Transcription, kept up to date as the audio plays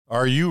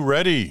Are you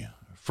ready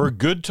for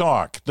Good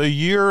Talk, the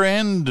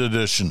year-end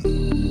edition?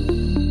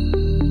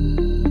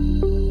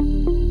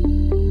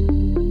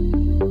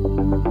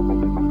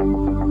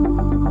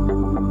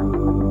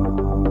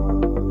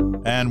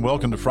 And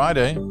welcome to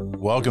Friday.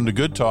 Welcome to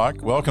Good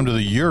Talk. Welcome to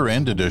the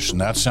year-end edition.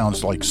 That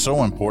sounds like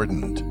so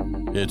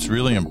important. It's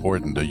really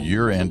important, a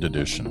year-end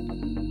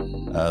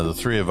edition. The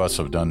three of us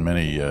have done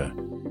many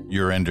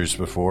year-enders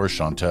before.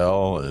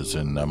 Chantal is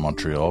in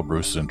Montreal.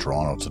 Bruce is in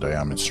Toronto today.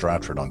 I'm in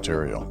Stratford,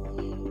 Ontario.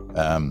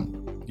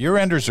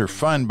 Year-enders are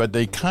fun, but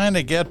they kind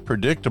of get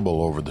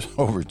predictable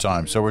over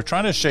time. So we're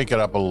trying to shake it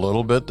up a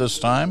little bit this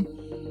time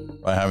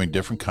by having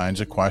different kinds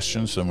of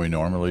questions than we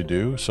normally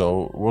do.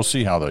 So we'll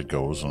see how that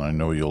goes, and I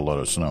know you'll let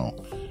us know.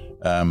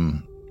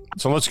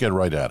 So let's get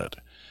right at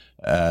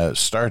it.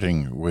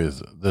 Starting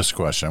with this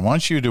question. I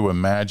want you to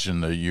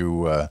imagine that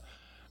you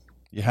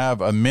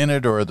have a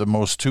minute or at the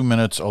most 2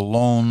 minutes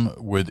alone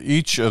with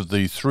each of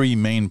the three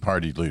main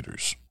party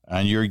leaders,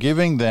 and you're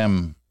giving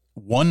them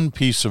one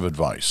piece of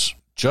advice,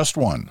 just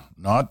one,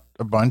 not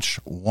a bunch,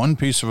 one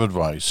piece of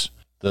advice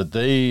that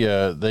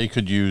they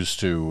could use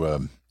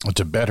to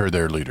better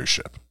their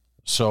leadership.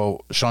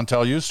 So,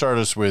 Chantal, you start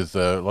us with,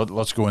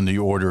 let's go in the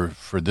order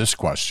for this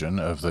question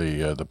of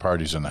the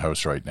parties in the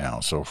House right now.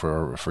 So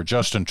for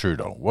Justin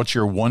Trudeau, what's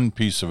your one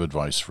piece of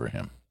advice for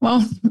him? Well,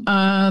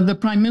 the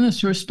Prime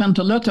Minister spent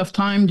a lot of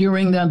time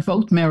during that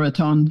vote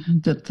marathon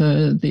that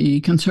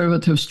the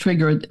Conservatives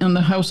triggered in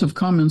the House of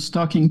Commons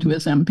talking to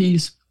his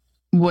MPs.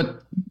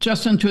 What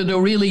Justin Trudeau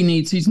really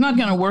needs, he's not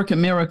going to work a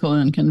miracle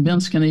and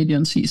convince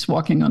Canadians he's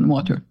walking on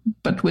water.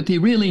 But what he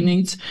really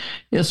needs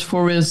is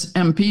for his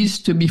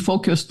MPs to be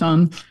focused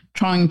on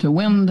trying to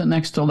win the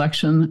next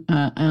election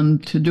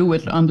and to do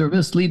it under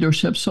his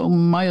leadership. So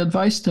my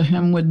advice to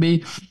him would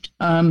be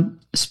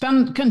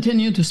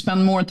continue to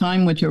spend more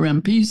time with your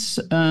MPs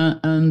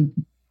and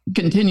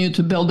continue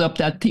to build up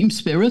that team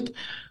spirit.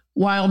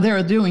 While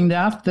they're doing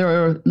that,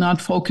 they're not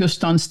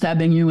focused on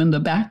stabbing you in the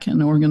back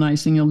and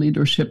organizing a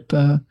leadership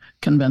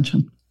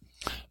convention.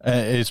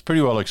 It's pretty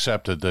well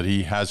accepted that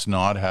he has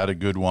not had a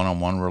good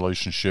one-on-one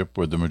relationship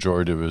with the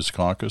majority of his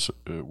caucus.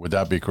 Would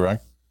that be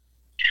correct?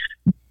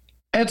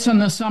 It's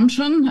an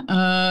assumption.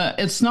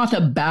 It's not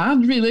a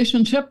bad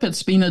relationship.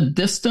 It's been a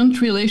distant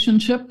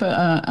relationship.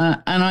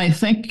 And I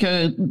think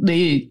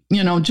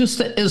just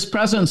his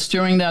presence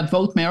during that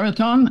vote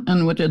marathon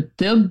and what it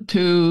did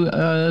to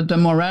the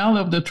morale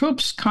of the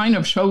troops kind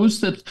of shows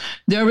that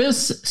there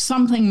is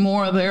something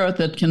more there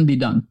that can be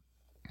done.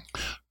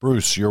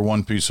 Bruce, your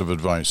one piece of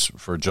advice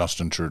for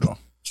Justin Trudeau.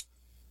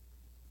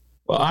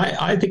 Well,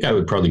 I think I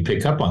would probably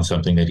pick up on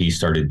something that he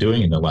started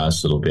doing in the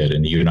last little bit,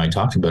 and you and I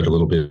talked about it a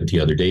little bit the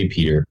other day,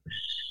 Peter.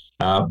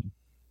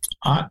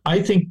 I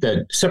think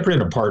that separate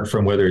and apart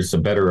from whether it's a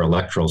better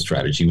electoral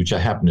strategy, which I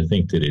happen to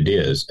think that it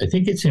is, I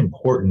think it's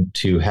important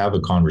to have a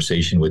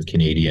conversation with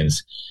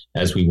Canadians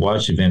as we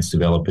watch events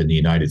develop in the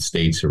United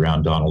States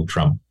around Donald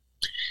Trump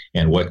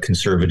and what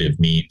conservative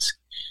means,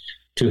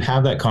 to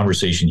have that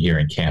conversation here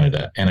in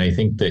Canada. And I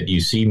think that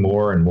you see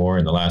more and more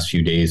in the last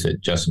few days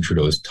that Justin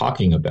Trudeau is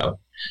talking about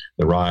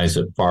the rise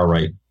of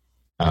far-right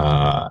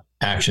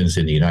actions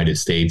in the United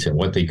States and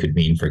what they could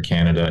mean for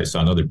Canada. I saw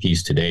another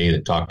piece today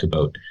that talked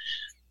about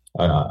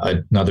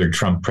another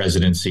Trump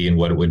presidency and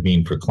what it would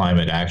mean for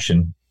climate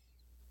action.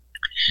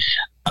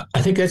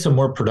 I think that's a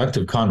more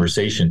productive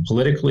conversation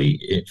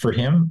politically for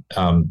him,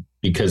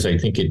 because I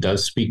think it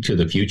does speak to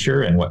the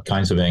future and what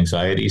kinds of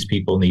anxieties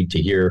people need to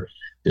hear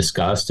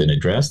discussed and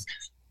addressed.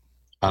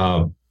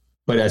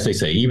 But as I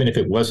say, even if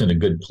it wasn't a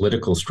good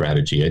political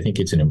strategy, I think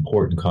it's an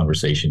important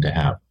conversation to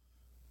have.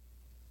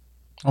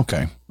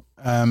 Okay.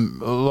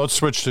 Let's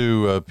switch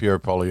to Pierre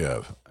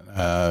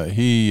Poilievre.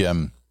 He,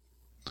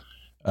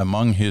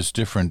 among his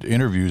different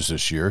interviews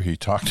this year, he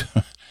talked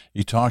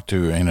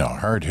to in a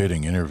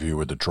hard-hitting interview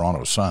with the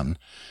Toronto Sun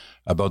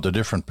about the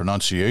different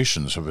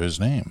pronunciations of his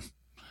name.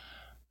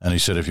 And he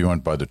said if you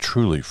went by the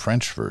truly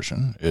French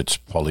version, it's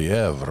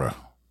Poilievre.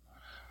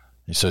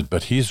 He said,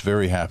 but he's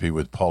very happy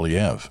with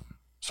Poilievre.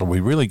 So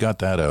we really got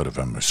that out of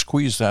him,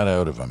 squeezed that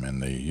out of him in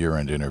the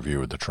year-end interview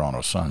with the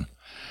Toronto Sun.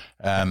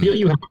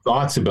 You have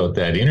thoughts about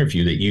that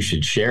interview that you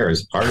should share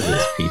as part of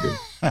this, Peter.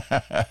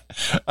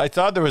 I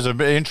thought there was an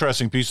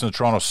interesting piece in the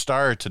Toronto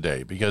Star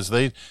today because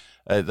they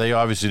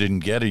obviously didn't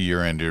get a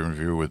year-end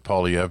interview with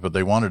Poilievre, but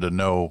they wanted to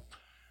know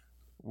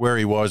where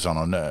he was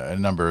on a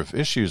number of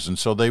issues. And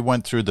so they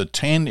went through the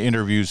 10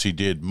 interviews he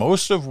did.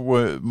 Most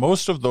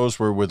of those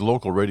were with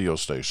local radio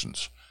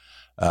stations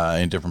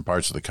in different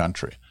parts of the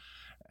country.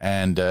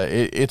 And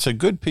it's a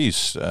good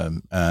piece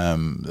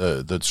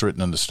that's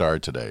written in the Star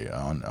today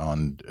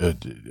on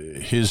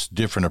his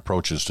different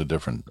approaches to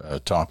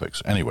different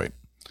topics. Anyway,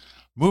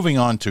 moving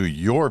on to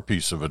your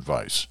piece of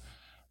advice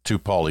to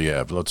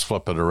Poilievre. Let's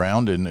flip it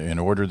around in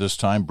order this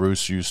time.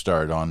 Bruce, you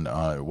start on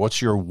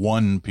what's your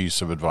one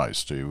piece of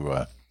advice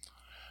to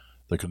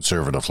the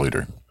Conservative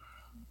leader?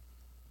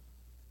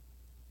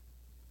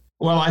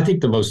 Well, I think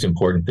the most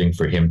important thing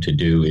for him to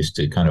do is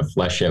to kind of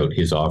flesh out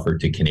his offer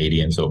to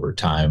Canadians over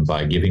time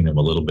by giving them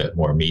a little bit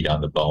more meat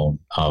on the bone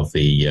of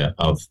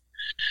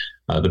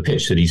the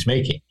pitch that he's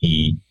making.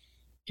 He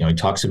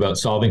talks about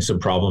solving some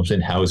problems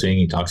in housing.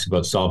 He talks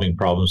about solving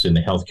problems in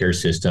the healthcare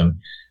system.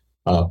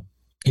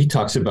 He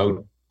talks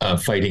about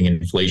fighting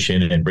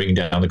inflation and bringing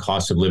down the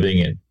cost of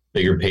living and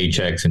bigger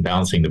paychecks and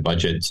balancing the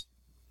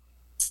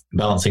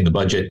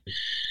budget.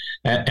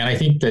 And I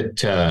think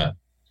that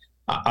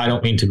I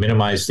don't mean to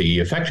minimize the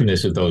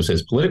effectiveness of those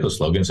as political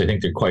slogans. I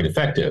think they're quite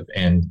effective,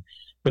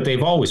 but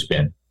they've always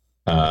been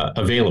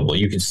available.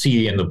 You can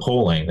see in the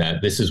polling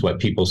that this is what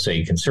people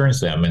say concerns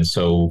them. And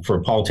so for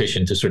a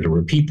politician to sort of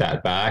repeat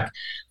that back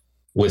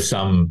with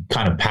some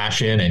kind of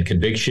passion and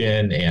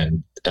conviction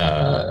and,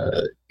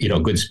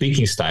 good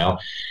speaking style,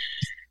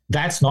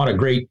 that's not a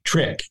great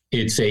trick.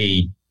 It's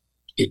a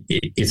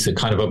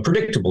kind of a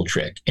predictable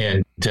trick.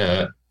 And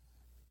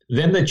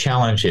then the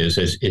challenge is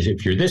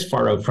if you're this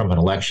far out from an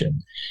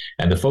election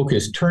and the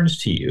focus turns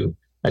to you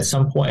at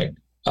some point,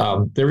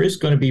 there is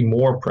going to be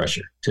more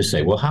pressure to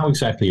say, well, how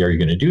exactly are you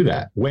going to do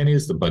that? When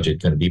is the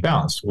budget going to be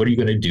balanced? What are you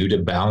going to do to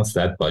balance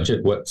that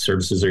budget? What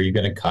services are you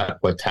going to cut?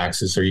 What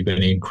taxes are you going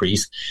to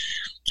increase?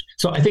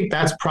 So I think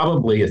that's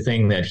probably a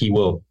thing that he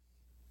will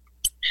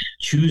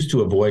choose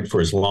to avoid for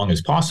as long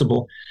as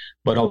possible.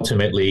 But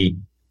ultimately,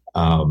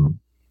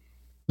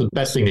 the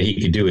best thing that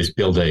he could do is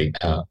build a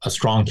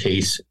strong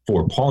case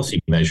for policy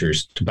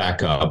measures to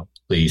back up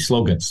the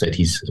slogans that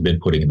he's been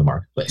putting in the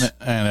marketplace.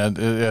 And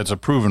it's a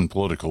proven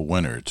political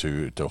winner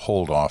to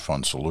hold off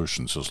on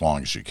solutions as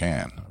long as you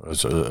can.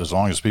 As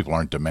long as people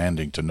aren't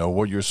demanding to know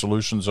what your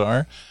solutions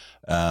are.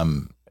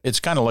 It's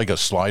kind of like a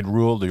slide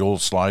rule, the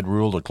old slide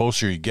rule. The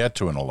closer you get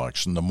to an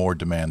election, the more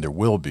demand there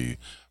will be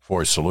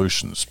for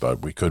solutions.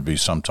 But we could be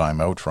some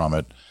time out from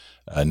it.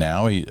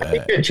 Now, I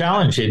think the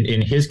challenge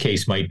in his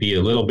case might be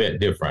a little bit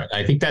different.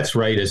 I think that's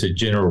right as a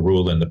general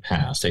rule in the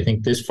past. I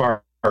think this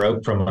far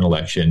out from an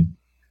election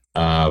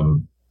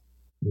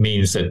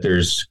means that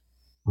there's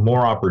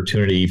more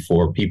opportunity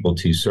for people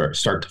to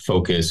start to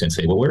focus and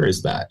say, well, where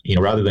is that?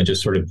 Rather than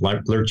just sort of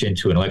lurch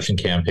into an election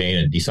campaign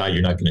and decide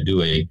you're not going to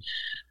do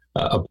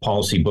a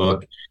policy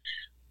book.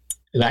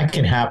 That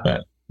can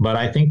happen. But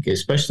I think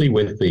especially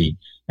with the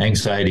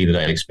anxiety that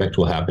I expect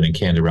will happen in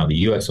Canada around the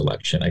U.S.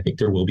 election, I think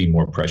there will be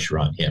more pressure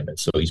on him. And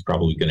so he's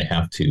probably going to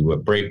have to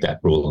break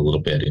that rule a little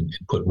bit and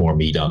put more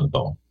meat on the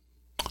bone.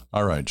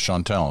 All right,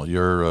 Chantal,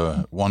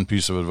 your one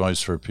piece of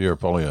advice for Pierre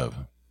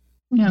Poilievre.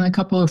 Yeah, and a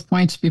couple of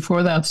points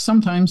before that.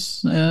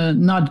 Sometimes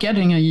not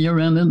getting a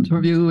year-end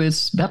interview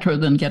is better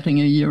than getting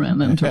a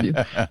year-end interview.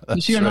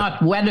 Because you're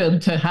not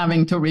wedded to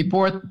having to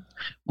report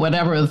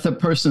whatever the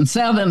person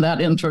said in that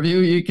interview.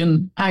 You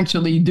can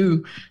actually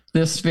do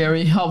this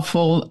very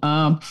helpful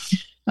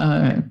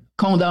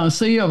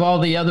condensé of all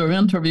the other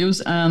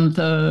interviews. And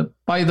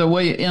by the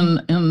way, in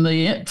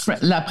the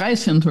La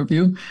Presse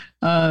interview,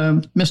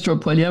 Mr.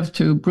 Poilievre,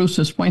 to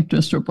Bruce's point,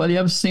 Mr.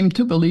 Poilievre seemed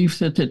to believe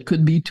that it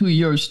could be 2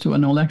 years to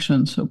an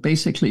election. So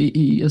basically,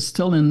 he is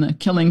still in the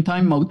killing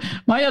time mode.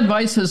 My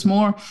advice is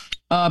more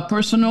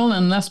personal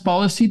and less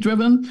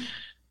policy-driven.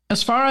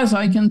 As far as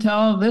I can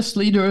tell, this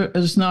leader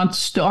has not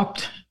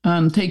stopped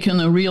and taken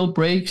a real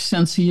break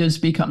since he has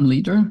become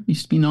leader.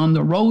 He's been on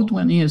the road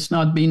when he has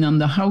not been in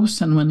the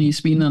House, and when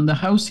he's been in the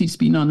House, he's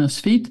been on his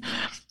feet.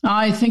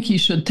 I think he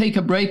should take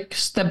a break,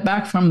 step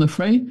back from the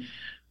fray,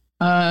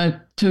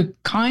 to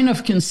kind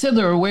of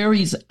consider where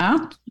he's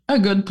at, a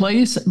good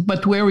place,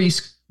 but where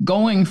he's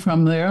going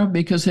from there,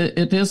 because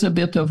it is a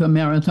bit of a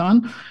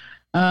marathon.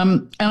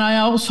 And I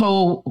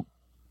also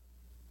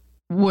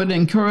would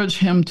encourage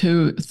him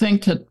to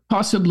think that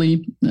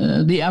possibly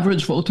the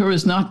average voter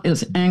is not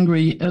as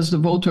angry as the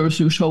voters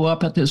who show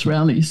up at his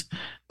rallies.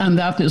 And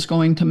that is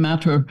going to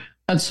matter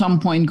at some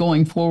point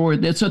going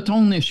forward. It's a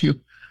tone issue.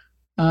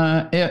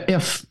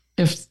 If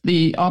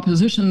the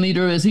opposition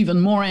leader is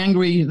even more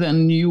angry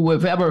than you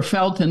have ever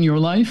felt in your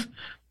life,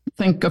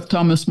 think of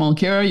Thomas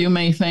Mulcair. You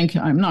may think,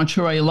 I'm not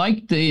sure I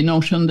like the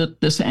notion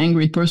that this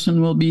angry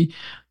person will be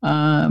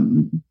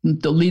the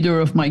leader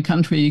of my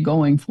country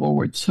going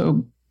forward.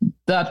 So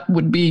that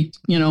would be,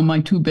 my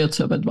 2 bits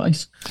of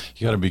advice.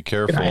 You got to be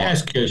careful. Can I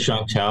ask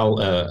Chantal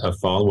a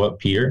follow-up,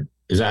 Peter?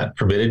 Is that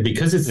permitted?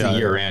 Because it's the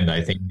year end,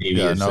 I think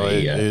maybe it's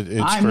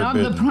I'm not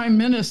the prime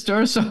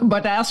minister,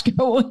 but ask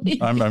away.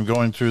 I'm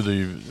going through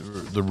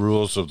the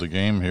rules of the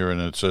game here, and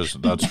it says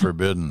that's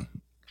forbidden.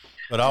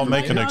 But I'll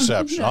make an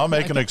exception. I'll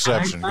make an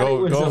exception.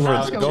 Go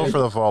for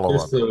the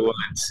follow-up.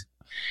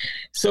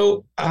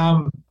 So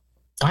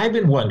I've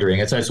been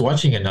wondering, as I was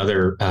watching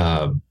another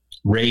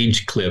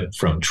rage clip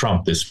from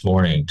Trump this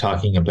morning,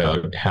 talking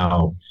about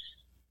how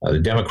the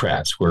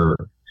Democrats were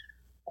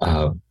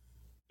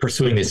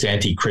pursuing this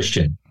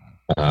anti-Christian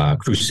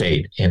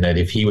crusade, and that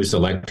if he was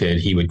elected,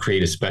 he would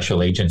create a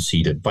special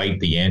agency to fight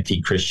the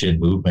anti-Christian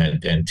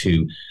movement and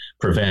to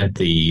prevent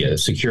the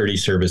security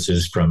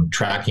services from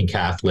tracking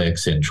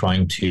Catholics and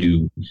trying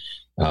to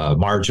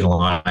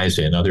marginalize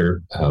and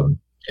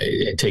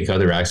take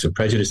other acts of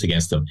prejudice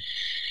against them.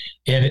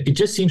 And it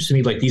just seems to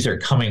me like these are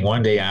coming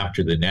one day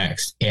after the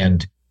next,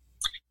 and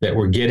that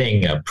we're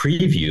getting a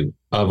preview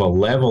of a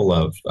level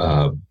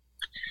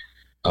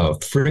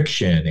of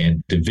friction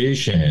and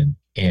division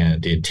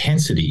and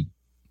intensity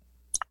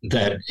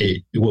that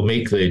it will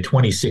make the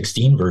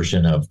 2016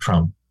 version of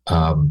Trump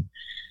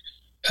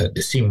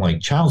seem like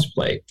child's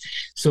play.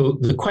 So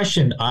the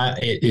question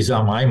is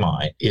on my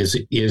mind is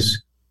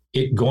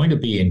it going to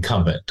be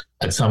incumbent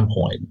at some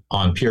point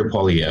on Pierre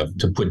Poilievre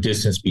to put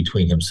distance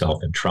between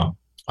himself and Trump,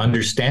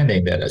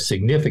 understanding that a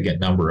significant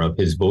number of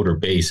his voter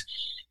base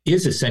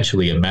is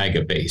essentially a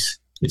MAGA base.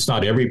 It's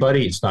not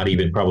everybody, it's not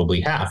even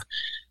probably half,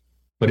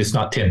 but it's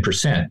not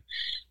 10%.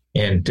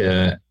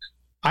 And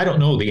I don't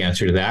know the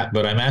answer to that,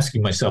 but I'm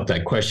asking myself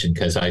that question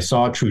because I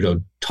saw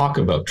Trudeau talk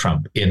about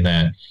Trump in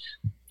that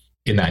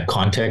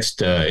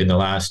context in the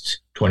last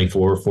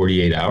 24,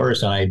 48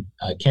 hours. And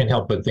I can't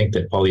help but think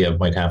that Poilievre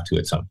might have to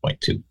at some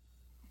point too.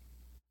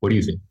 What do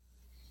you think?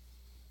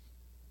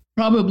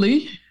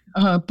 Probably,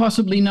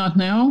 possibly not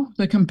now.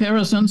 The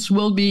comparisons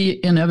will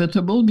be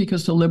inevitable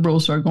because the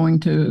Liberals are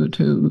going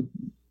to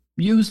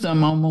use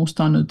them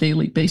almost on a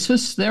daily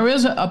basis. There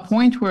is a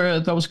point where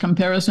those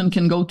comparisons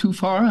can go too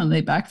far and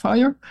they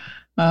backfire.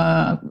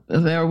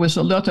 There was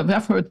a lot of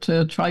effort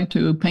to try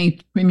to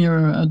paint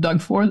Premier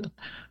Doug Ford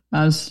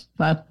as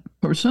that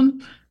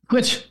person,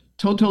 which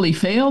totally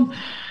failed.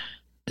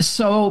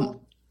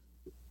 So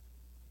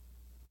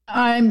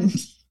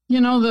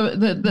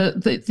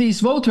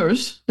these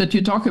voters that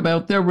you talk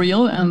about, they're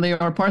real and they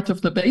are part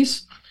of the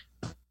base.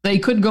 They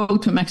could go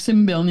to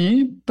Maxime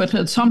Bernier, but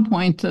at some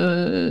point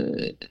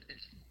they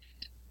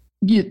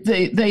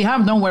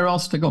have nowhere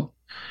else to go.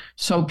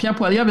 So Pierre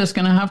Poilievre is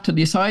going to have to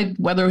decide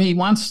whether he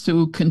wants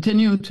to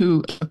continue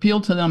to appeal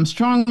to them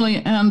strongly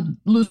and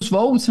lose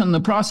votes in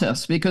the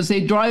process because they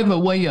drive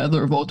away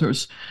other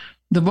voters.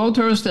 The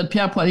voters that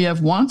Pierre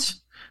Poilievre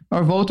wants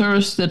are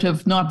voters that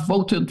have not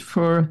voted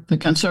for the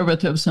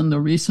Conservatives in the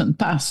recent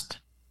past.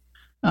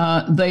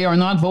 They are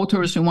not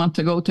voters who want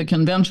to go to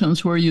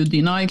conventions where you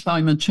deny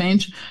climate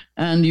change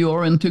and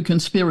you're into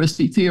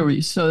conspiracy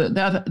theories. So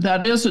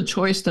that is a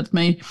choice that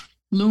may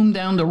loom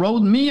down the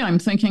road. I'm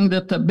thinking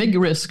that the big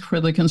risk for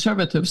the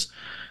Conservatives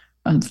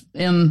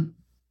in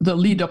the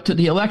lead up to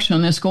the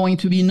election is going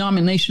to be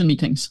nomination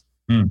meetings.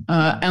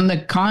 And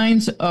the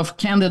kinds of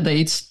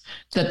candidates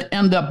that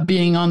end up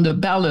being on the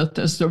ballot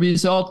as the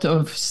result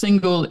of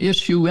single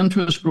issue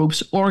interest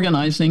groups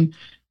organizing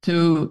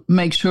to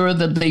make sure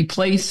that they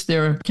place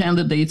their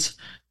candidates.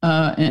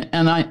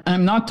 And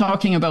I'm not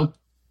talking about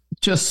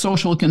just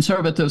social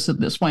conservatives at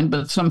this point,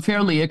 but some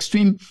fairly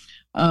extreme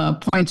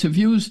points of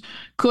views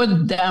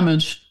could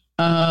damage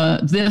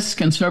this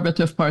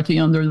Conservative Party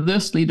under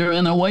this leader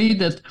in a way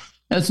that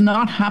has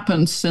not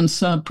happened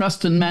since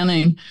Preston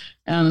Manning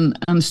and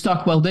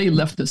Stockwell Day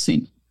left the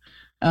scene.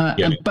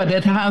 But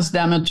it has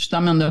damaged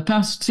them in the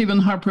past. Stephen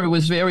Harper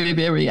was very,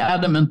 very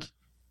adamant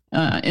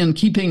in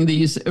keeping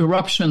these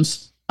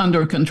eruptions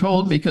under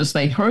control because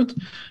they hurt.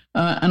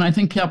 And I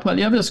think Pierre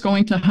Poilievre is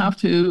going to have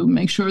to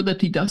make sure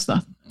that he does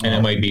that. And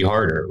it might be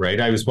harder, right?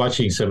 I was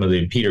watching some of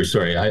the Peter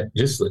story.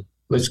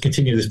 Let's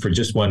continue this for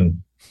just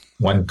one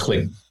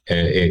click,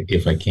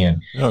 if I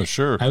can. Oh,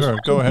 sure.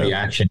 Go ahead.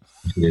 Reaction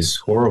to this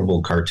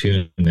horrible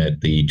cartoon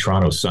that the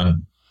Toronto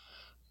Sun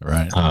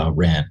ran,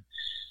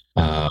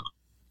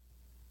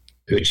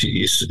 which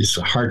is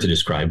hard to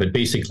describe, but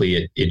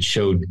basically it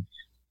showed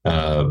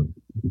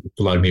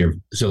Vladimir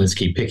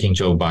Zelensky picking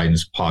Joe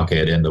Biden's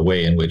pocket, and the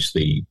way in which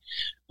the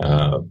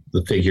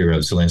figure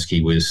of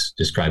Zelensky was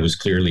described was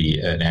clearly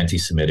an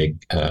anti-Semitic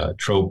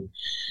trope.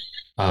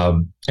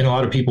 And a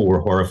lot of people were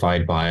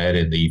horrified by it.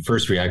 And the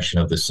first reaction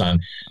of the Sun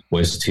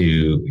was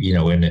to,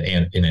 in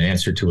an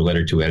answer to a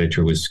letter to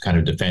editor, was kind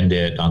of defend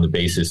it on the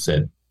basis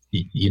that,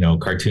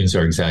 cartoons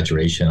are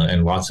exaggeration.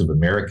 And lots of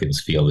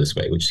Americans feel this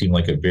way, which seemed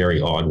like a very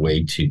odd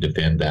way to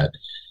defend that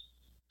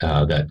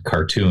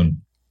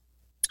cartoon.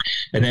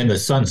 And then the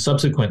Sun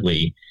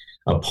subsequently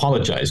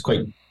apologized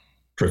quite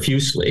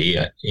profusely.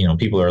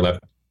 People are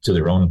left to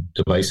their own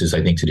devices,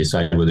 I think, to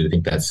decide whether they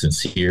think that's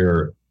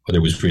sincere, whether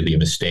it was really a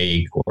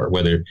mistake, or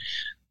whether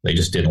they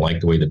just didn't like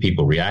the way that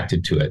people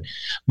reacted to it.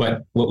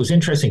 But what was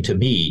interesting to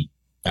me,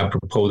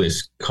 apropos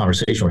this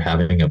conversation we're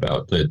having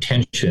about the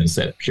tensions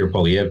that Pierre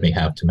Poilievre may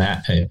have to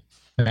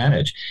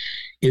manage,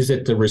 is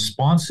that the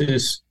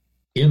responses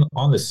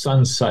on the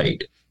Sun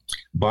site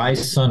by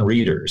Sun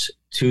readers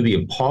to the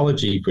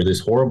apology for this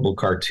horrible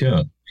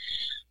cartoon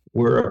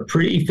were a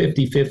pretty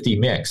 50-50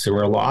 mix. There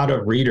were a lot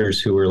of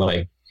readers who were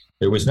like,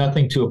 there was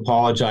nothing to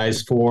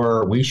apologize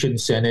for. We shouldn't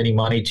send any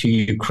money to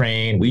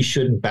Ukraine. We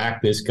shouldn't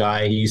back this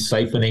guy. He's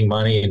siphoning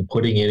money and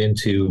putting it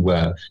into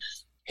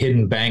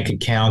hidden bank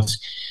accounts.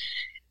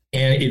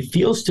 And it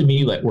feels to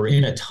me like we're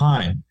in a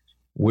time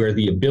where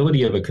the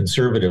ability of a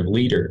conservative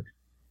leader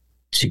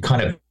to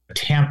kind of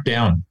tamp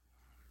down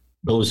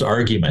those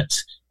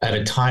arguments at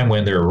a time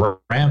when they're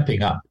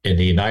ramping up in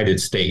the United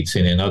States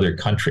and in other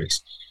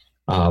countries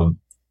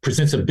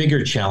presents a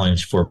bigger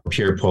challenge for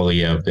Pierre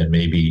Poilievre than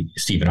maybe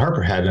Stephen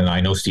Harper had. And I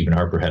know Stephen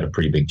Harper had a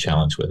pretty big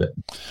challenge with it.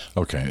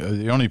 Okay.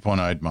 The only point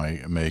I'd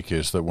make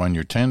is that when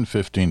you're 10,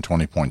 15,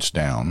 20 points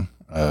down,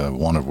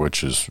 one of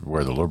which is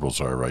where the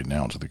Liberals are right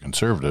now to the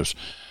Conservatives,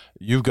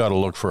 you've got to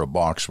look for a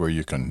box where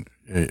you can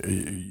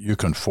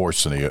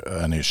force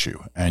an issue,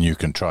 and you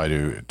can try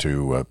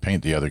to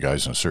paint the other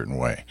guys in a certain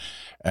way.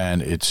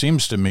 And it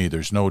seems to me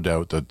there's no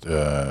doubt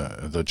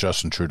that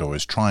Justin Trudeau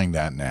is trying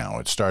that now.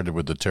 It started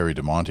with the Terry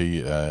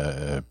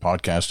DeMonte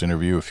podcast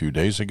interview a few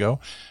days ago,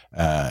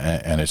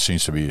 and it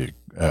seems to be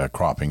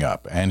cropping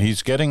up. And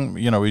he's getting,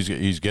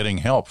 he's getting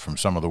help from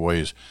some of the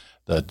ways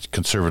that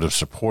conservative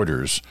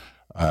supporters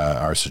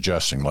are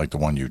suggesting, like the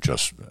one you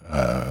just,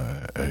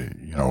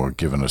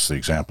 given us the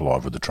example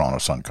of with the Toronto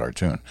Sun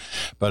cartoon.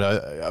 But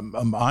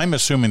I'm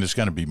assuming there's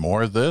going to be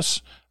more of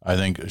this. I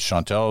think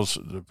Chantal's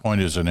point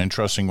is an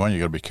interesting one. You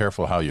got to be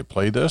careful how you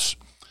play this,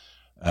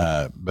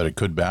 but it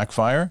could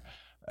backfire.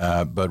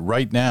 But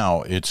right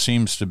now, it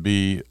seems to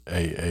be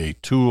a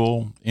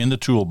tool in the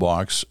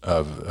toolbox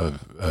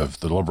of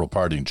the Liberal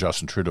Party, and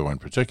Justin Trudeau in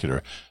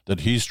particular,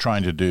 that he's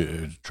trying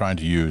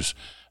to use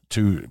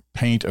to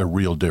paint a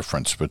real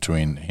difference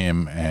between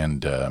him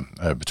and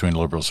between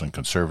Liberals and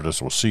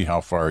Conservatives. We'll see how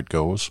far it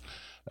goes,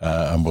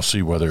 and we'll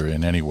see whether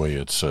in any way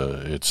it's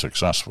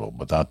successful.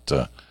 But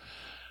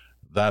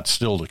that's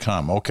still to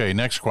come. Okay,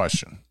 next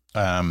question,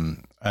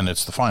 and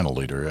it's the final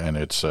leader, and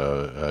it's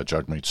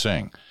Jagmeet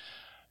Singh.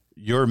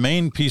 Your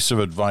main piece of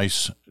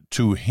advice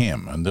to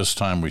him, and this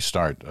time we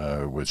start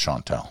with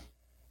Chantal.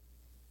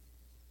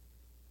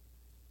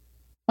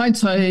 I'd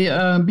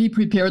say be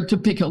prepared to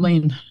pick a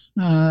lane.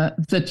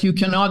 That you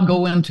cannot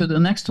go into the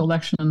next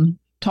election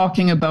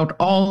talking about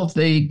all of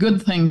the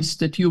good things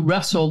that you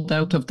wrestled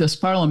out of this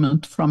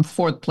parliament from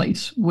fourth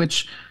place,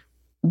 which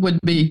would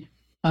be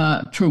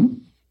true.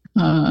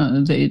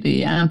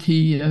 The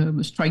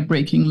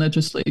anti-strike-breaking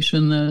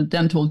legislation,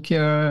 dental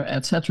care,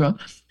 etc.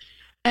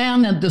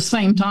 And at the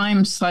same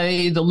time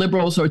say the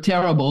Liberals are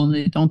terrible and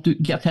they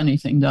don't get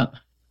anything done.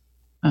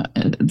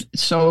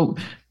 So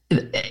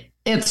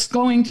it's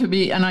going to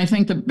be, and I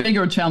think the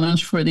bigger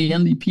challenge for the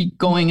NDP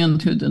going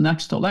into the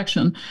next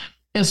election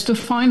is to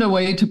find a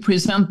way to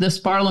present this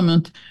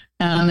parliament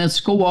and its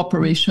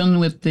cooperation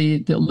with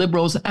the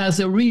Liberals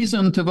as a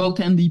reason to vote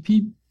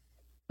NDP,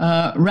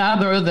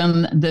 rather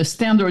than the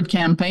standard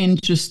campaign,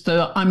 just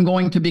I'm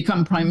going to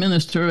become prime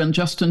minister and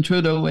Justin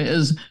Trudeau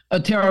is a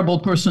terrible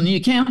person.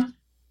 You can't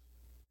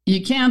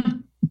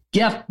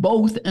get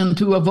both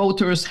into a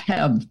voter's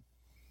head.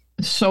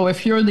 So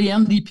if you're the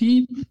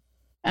NDP,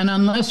 and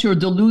unless you're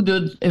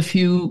deluded, if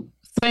you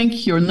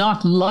think you're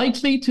not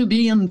likely to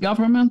be in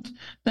government,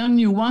 then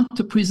you want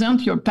to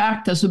present your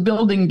pact as a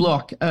building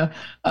block,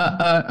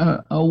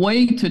 a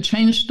way to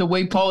change the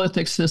way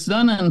politics is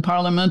done in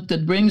Parliament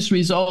that brings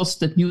results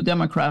that New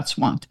Democrats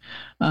want.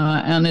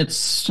 And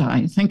it's,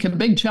 I think, a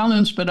big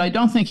challenge, but I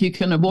don't think you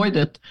can avoid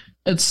it.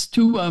 It's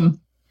too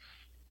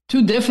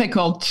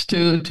difficult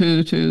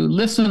to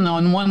listen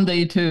on one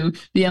day to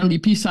the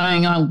NDP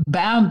saying how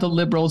bad the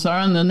Liberals are,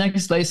 and the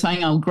next day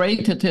saying how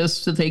great it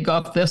is that they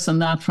got this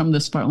and that from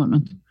this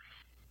parliament.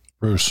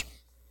 Bruce.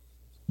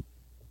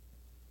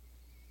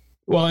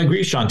 Well, I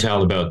agree,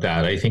 Chantal, about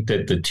that. I think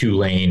that the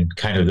two-lane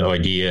kind of the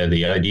idea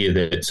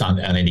that it's on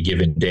any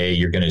given day,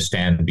 you're going to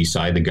stand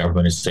beside the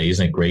government and say,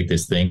 isn't it great,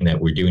 this thing that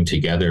we're doing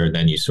together? And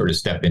then you sort of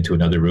step into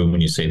another room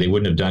and you say, they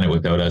wouldn't have done it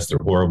without us. They're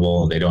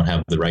horrible. They don't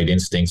have the right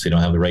instincts. They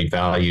don't have the right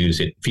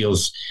values. It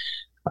feels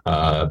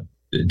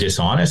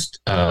dishonest.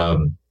 I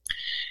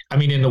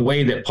mean, in the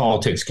way that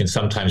politics can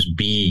sometimes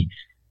be,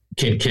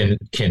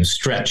 can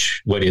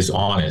stretch what is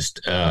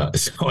honest.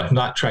 So I'm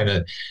not trying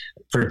to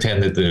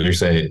pretend that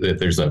there's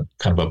a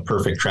kind of a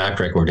perfect track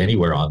record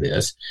anywhere on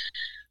this.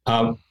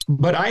 But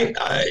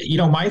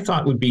my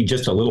thought would be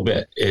just a little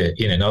bit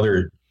in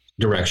another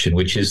direction,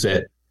 which is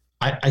that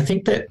I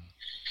think that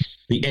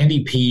the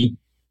NDP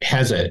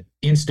has an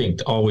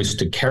instinct always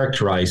to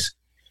characterize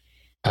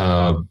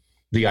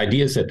the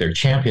ideas that they're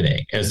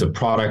championing as a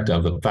product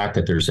of the fact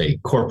that there's a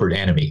corporate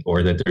enemy,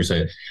 or that there's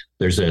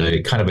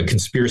a kind of a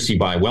conspiracy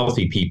by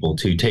wealthy people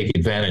to take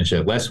advantage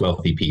of less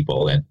wealthy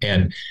people.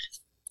 And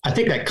I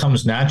think that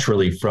comes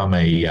naturally from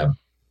the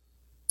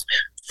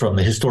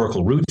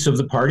historical roots of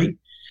the party.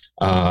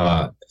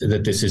 That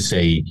this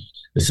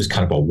is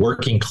kind of a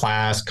working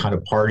class kind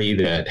of party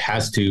that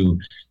has to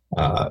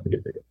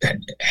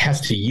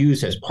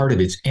use as part of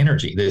its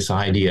energy this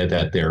idea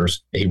that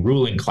there's a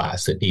ruling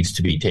class that needs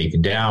to be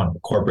taken down, a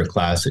corporate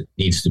class that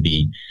needs to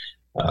be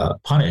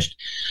punished.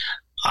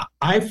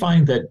 I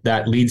find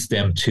that leads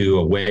them to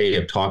a way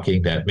of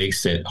talking that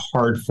makes it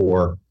hard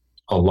for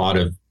a lot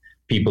of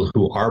people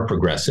who are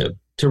progressive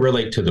to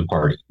relate to the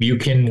party. You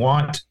can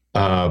want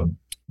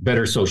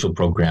better social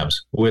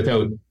programs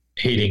without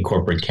hating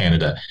corporate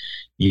Canada.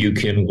 You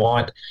can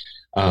want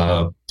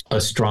a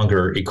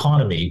stronger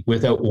economy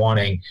without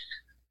wanting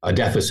a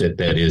deficit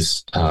that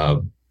is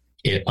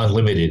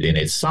unlimited in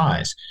its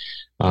size.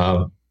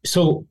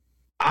 So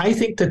I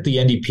think that the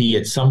NDP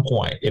at some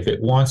point, if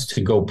it wants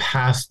to go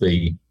past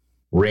the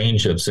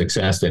range of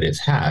success that it's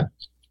had,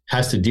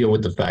 has to deal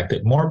with the fact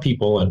that more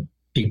people, and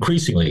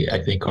increasingly,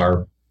 I think,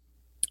 are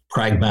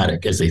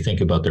pragmatic as they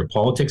think about their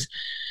politics.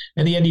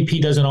 And the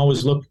NDP doesn't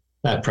always look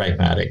that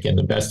pragmatic. And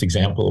the best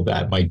example of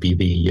that might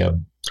be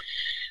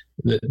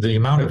the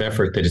amount of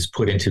effort that is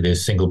put into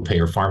this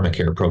single-payer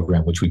pharmacare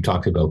program, which we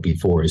talked about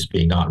before, is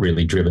being not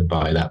really driven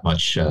by that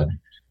much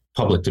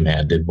public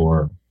demand and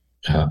more,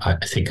 I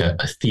think,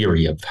 a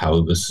theory of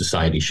how the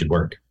society should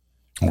work.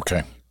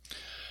 Okay.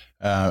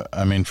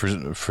 I mean, for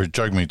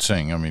Jagmeet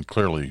Singh, I mean,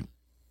 clearly,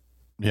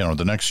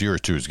 the next year or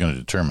two is going to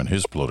determine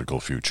his political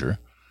future.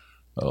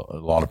 A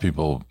lot of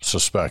people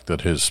suspect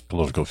that his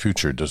political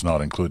future does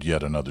not include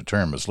yet another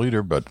term as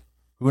leader, but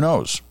who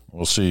knows?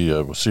 We'll see.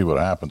 We'll see what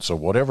happens. So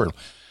whatever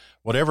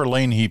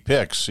lane he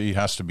picks, he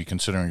has to be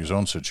considering his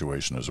own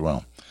situation as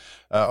well.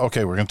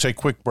 Okay, we're going to take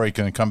a quick break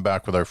and come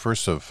back with our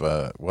first of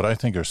what I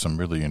think are some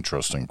really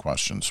interesting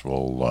questions.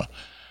 Well,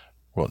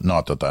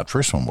 not that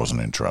first one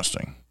wasn't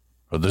interesting,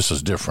 but this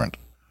is different.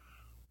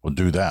 We'll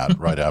do that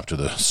right after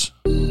this.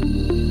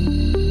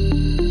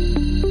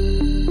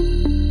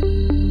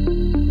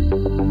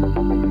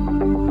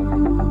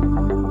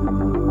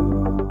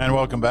 And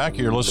welcome back.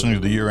 You're listening to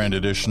the year-end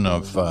edition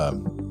of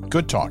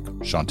Good Talk.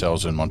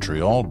 Chantal's in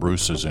Montreal.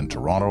 Bruce is in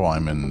Toronto.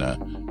 I'm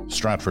in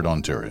Stratford,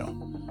 Ontario.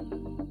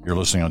 You're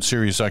listening on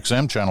Sirius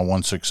XM, Channel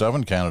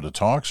 167, Canada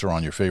Talks, or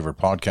on your favorite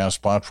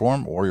podcast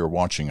platform, or you're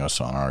watching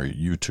us on our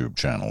YouTube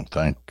channel.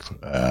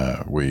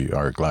 We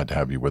are glad to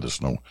have you with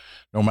us, no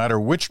matter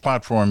which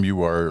platform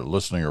you are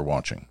listening or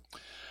watching.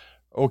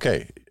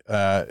 Okay,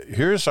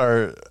 here's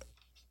our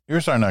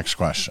next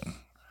question.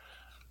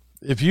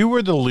 If you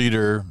were the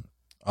leader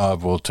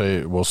of, we'll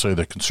say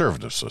the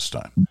Conservatives this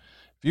time,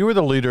 if you were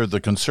the leader of the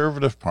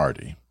Conservative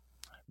Party,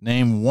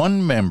 name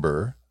one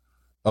member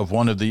of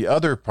one of the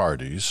other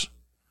parties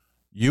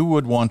you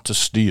would want to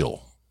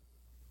steal.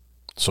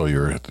 So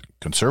you're a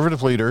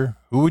Conservative leader.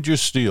 Who would you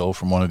steal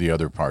from one of the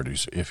other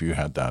parties if you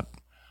had that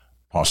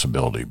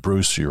possibility?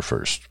 Bruce, you're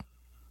first.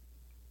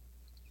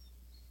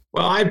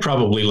 Well, I'd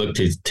probably look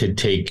to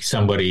take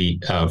somebody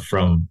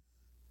from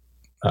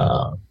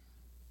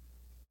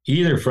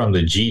either from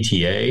the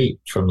GTA,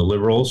 from the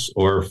Liberals,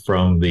 or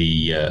from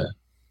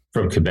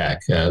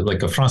Quebec,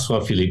 like a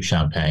François-Philippe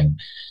Champagne.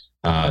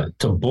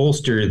 To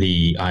bolster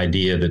the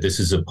idea that this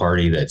is a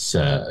party that's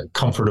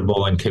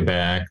comfortable in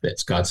Quebec,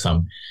 that's got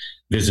some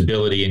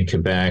visibility in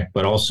Quebec,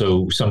 but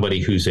also somebody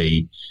who's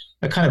a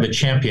kind of a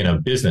champion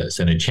of business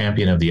and a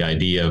champion of the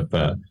idea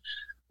of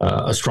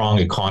a strong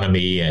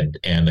economy and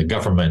a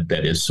government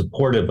that is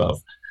supportive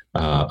of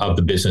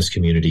the business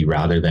community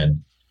rather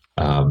than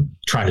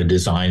trying to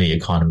design the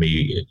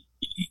economy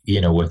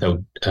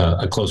without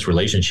a close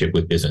relationship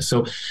with business.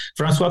 So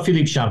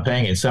François-Philippe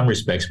Champagne, in some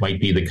respects, might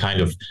be the kind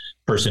of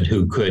person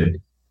who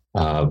could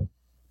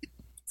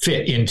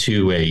fit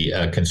into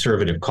a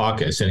conservative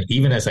caucus. And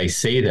even as I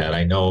say that,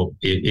 I know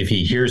if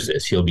he hears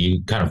this, he'll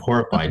be kind of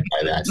horrified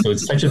by that. So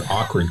it's such an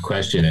awkward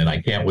question, and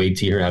I can't wait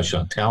to hear how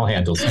Chantal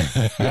handles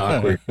the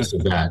awkwardness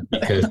of that,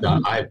 because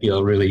I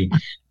feel really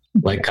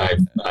like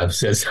I've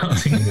said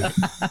something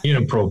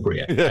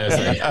inappropriate.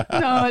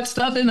 No, it's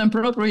not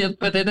inappropriate,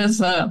 but it is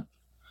a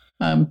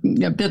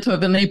bit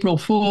of an April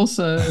Fool's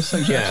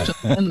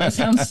suggestion, in the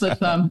sense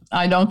that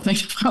I don't think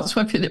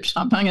François-Philippe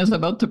Champagne is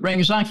about to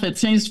bring Jean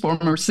Chrétien's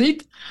former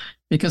seat,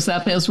 because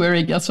that is where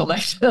he gets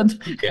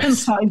elected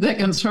inside the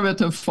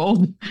Conservative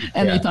fold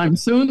anytime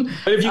soon.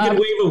 But if you can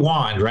wave a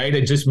wand, right,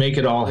 and just make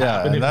it all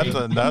happen.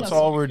 That's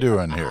all we're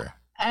doing here.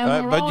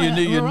 But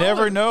you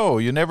never know.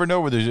 You never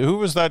know who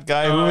was that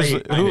guy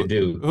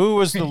who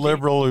was the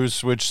Liberal who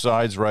switched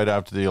sides right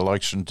after the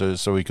election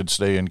so he could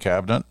stay in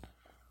cabinet.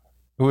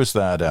 Who was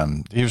that?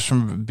 He was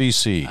from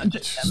BC.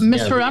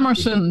 Mr.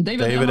 Emerson,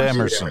 David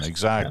Emerson,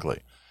 exactly.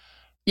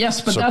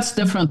 Yes, but that's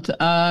different.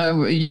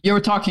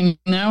 You're talking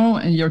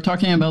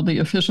about the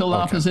official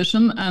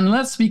opposition. And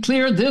let's be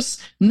clear,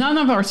 none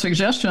of our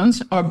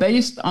suggestions are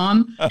based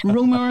on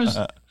rumors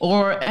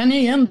or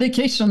any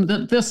indication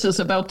that this is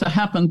about to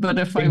happen. But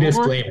if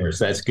disclaimers,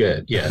 that's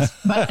good. Yes.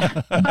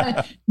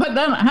 but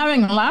then,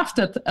 having laughed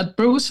at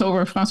Bruce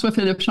over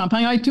François-Philippe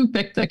Champagne, I too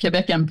picked a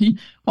Quebec MP,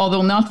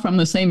 although not from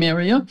the same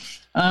area.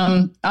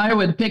 I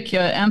would pick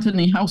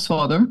Anthony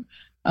Housefather.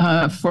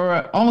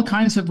 For all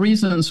kinds of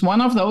reasons.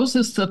 One of those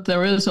is that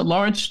there is a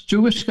large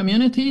Jewish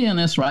community in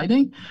his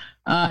riding,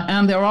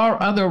 and there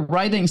are other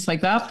ridings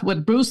like that.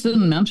 What Bruce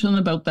didn't mention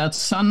about that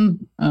Sun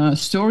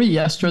story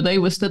yesterday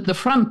was that the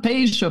front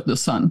page of the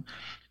Sun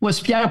was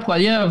Pierre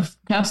Poilievre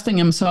casting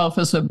himself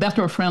as a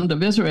better friend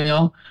of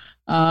Israel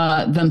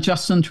than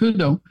Justin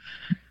Trudeau.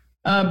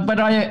 But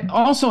I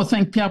also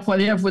think Pierre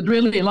Poilievre would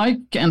really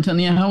like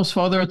Anthony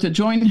Housefather to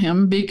join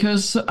him,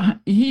 because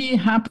he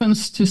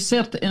happens to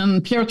sit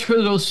in Pierre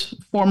Trudeau's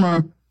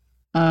former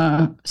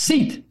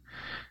seat.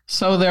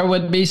 So there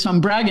would be some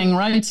bragging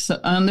rights.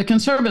 And the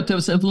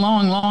Conservatives have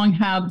long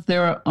had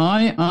their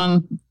eye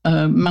on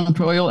Mount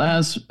Royal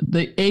as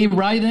the A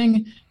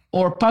riding,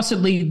 or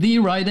possibly the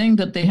riding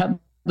that they had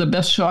the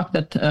best shot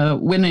at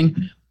winning.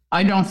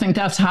 I don't think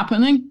that's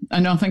happening.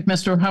 I don't think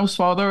Mr.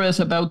 Housefather is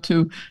about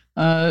to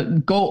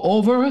go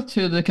over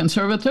to the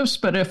Conservatives.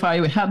 But if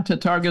I had to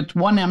target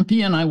one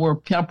MP and I were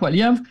Pierre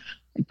Poilievre,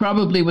 I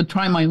probably would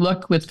try my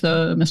luck with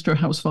Mr.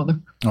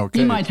 Housefather. Okay.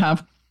 He might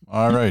have.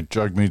 All right,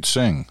 Jagmeet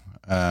Singh.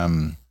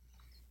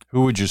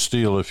 Who would you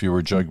steal if you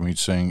were Jagmeet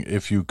Singh,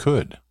 if you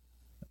could,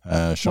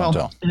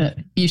 Chantal? Well,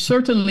 he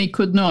certainly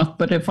could not,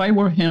 but if I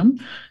were him,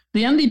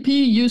 the NDP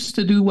used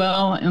to do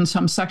well in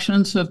some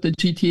sections of the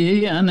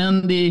GTA and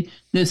in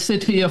the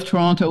city of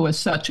Toronto as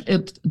such.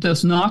 It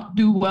does not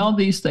do well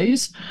these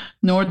days,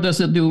 nor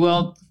does it do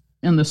well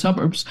in the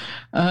suburbs.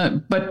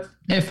 But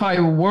if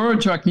I were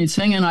Jagmeet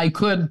Singh and I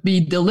could be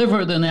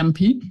delivered an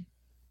MP,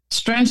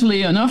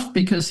 strangely enough,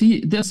 because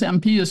this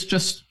MP is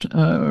just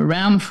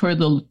ran for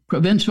the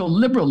provincial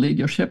Liberal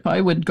leadership, I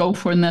would go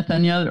for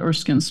Nathaniel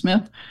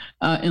Erskine-Smith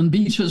in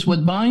Beaches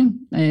Woodbine,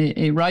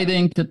 a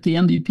riding that the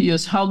NDP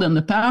has held in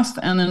the past,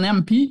 and an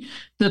MP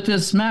that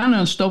has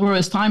managed over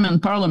his time in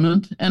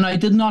Parliament, and I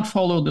did not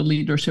follow the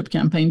leadership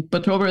campaign,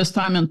 but over his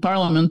time in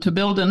Parliament to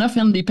build enough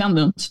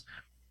independence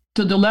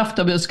to the left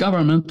of his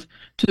government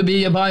to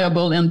be a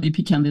viable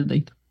NDP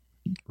candidate.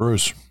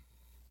 Bruce.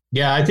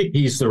 Yeah, I think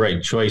he's the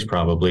right choice,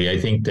 probably. I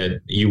think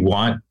that you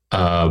want,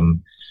 I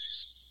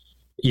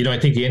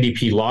think the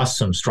NDP lost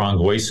some strong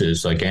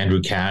voices, like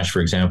Andrew Cash,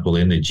 for example,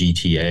 in the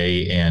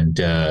GTA, and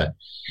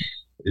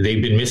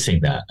they've been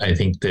missing that. I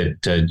think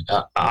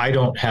that I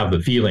don't have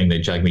the feeling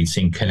that Jagmeet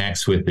Singh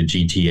connects with the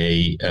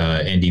GTA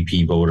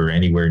NDP voter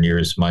anywhere near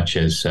as much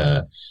as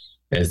the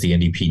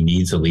NDP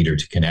needs a leader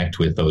to connect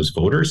with those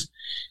voters.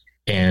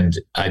 And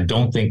I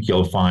don't think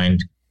you'll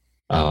find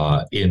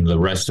in the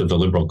rest of the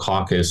Liberal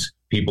caucus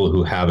people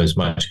who have as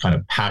much kind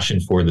of passion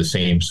for the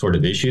same sort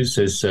of issues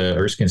as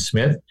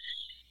Erskine-Smith.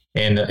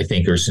 And I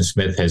think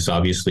Erskine-Smith has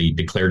obviously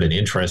declared an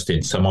interest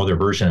in some other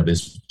version of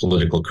his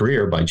political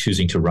career by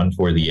choosing to run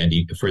for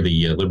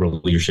the Liberal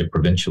leadership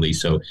provincially.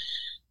 So,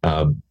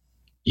 I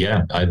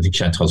think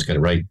Chantal's got it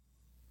right.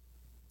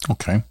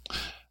 Okay.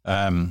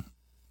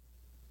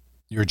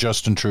 You're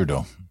Justin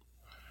Trudeau.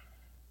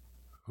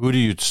 Who do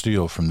you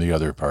steal from the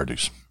other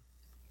parties?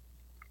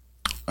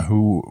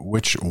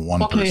 Which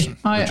one person?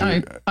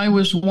 I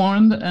was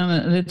warned,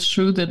 and it's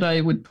true that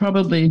I would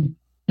probably,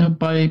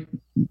 by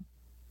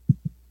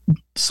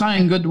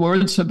saying good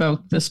words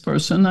about this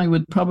person, I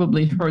would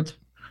probably hurt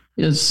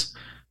his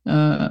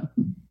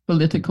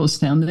political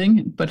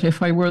standing. But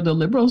if I were the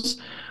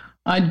Liberals,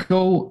 I'd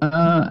go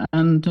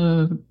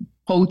and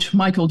poach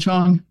Michael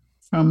Jong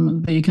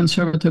from the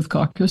Conservative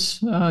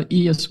caucus.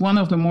 He is one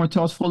of the more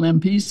thoughtful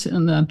MPs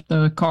in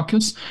that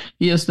caucus.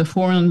 He is the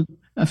foreign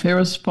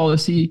affairs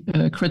policy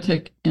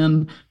critic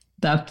in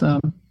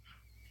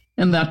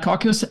that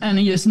caucus, and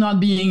he is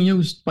not being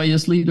used by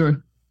his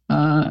leader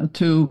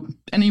to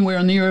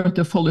anywhere near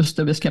the fullest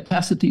of his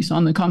capacities.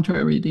 On the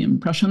contrary, the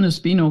impression has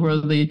been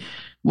over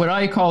what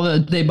I call the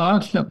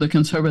debauch of the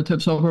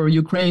Conservatives over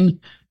Ukraine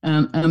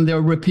and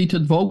their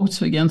repeated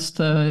votes against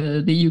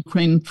the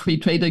Ukraine Free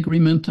Trade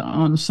Agreement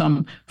on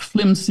some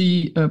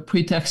flimsy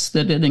pretext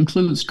that it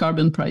includes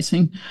carbon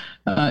pricing.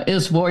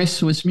 His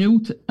voice was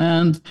mute,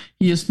 and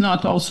he is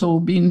not also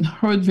being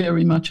heard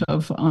very much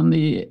of on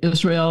the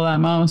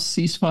Israel-Hamas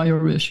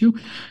ceasefire issue.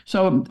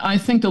 So I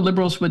think the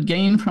Liberals would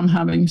gain from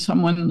having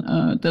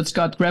someone that's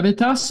got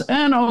gravitas,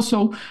 and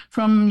also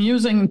from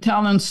using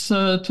talents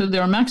to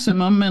their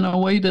maximum in a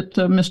way that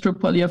Mr.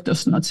 Poilievre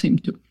does not seem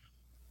to.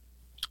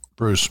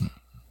 Bruce.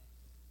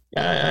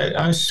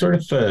 I was sort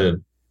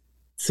of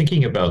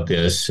thinking about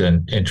this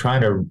and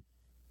trying to,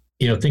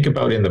 think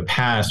about in the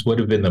past what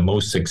have been the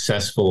most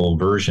successful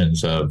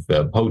versions of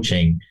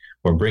poaching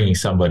or bringing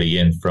somebody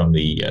in from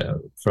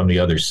the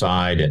other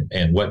side,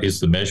 and what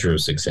is the measure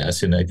of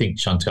success. And I think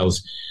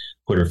Chantal's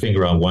put her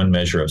finger on one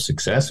measure of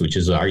success, which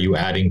is, are you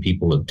adding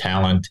people of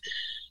talent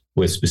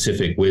with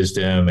specific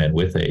wisdom and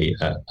with a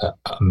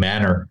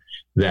manner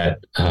that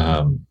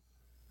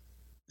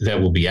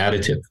will be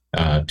additive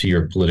to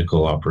your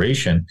political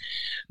operation.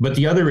 But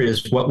the other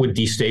is, what would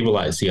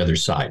destabilize the other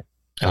side?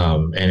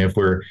 And if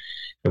we're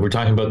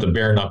talking about the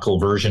bare knuckle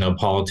version of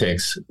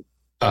politics,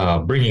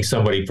 bringing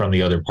somebody from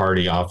the other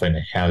party often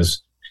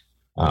has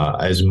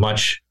as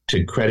much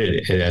to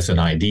credit it as an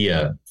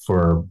idea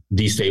for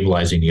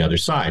destabilizing the other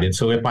side. And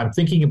so if I'm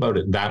thinking about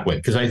it that way,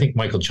 because I think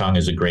Michael Chung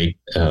is a great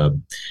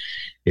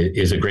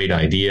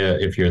idea.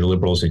 If you're the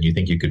Liberals and you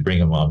think you could bring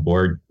him on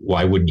board,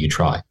 why wouldn't you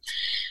try?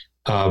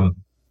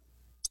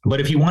 But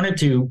if you wanted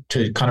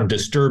to kind of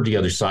disturb the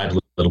other side a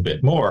little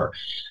bit more,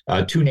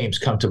 two names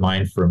come to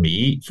mind for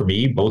me,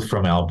 both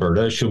from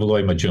Alberta: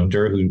 Shivaloy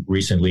Majumdar, who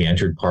recently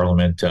entered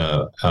Parliament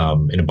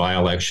in a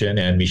by-election,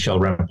 and Michelle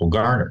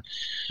Rempel-Garner.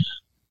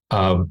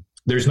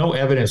 There's no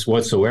evidence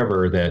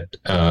whatsoever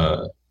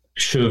that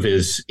Shiv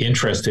is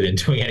interested in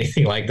doing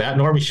anything like that,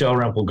 nor Michelle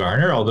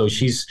Rempel-Garner, although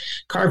she's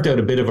carved out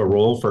a bit of a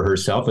role for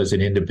herself as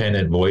an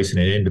independent voice and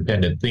an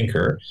independent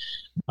thinker.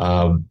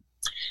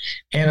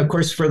 And of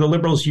course, for the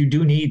Liberals, you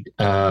do need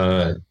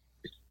to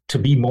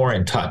be more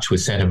in touch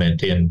with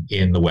sentiment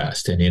in the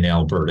West and in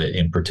Alberta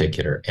in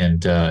particular.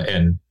 And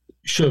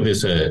Shiv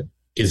is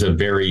a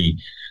very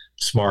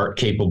smart,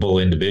 capable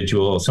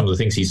individual. Some of the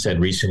things he said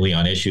recently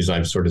on issues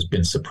I've sort of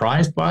been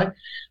surprised by,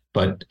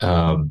 but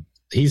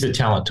he's a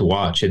talent to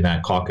watch in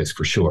that caucus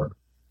for sure.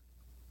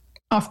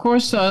 Of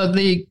course,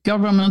 the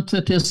government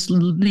that is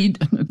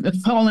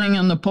falling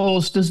in the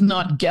polls does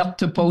not get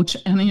to poach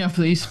any of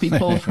these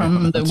people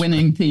from the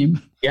winning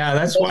team. Yeah,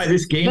 that's why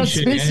this game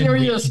should end.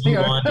 Serious move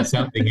on to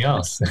something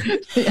else.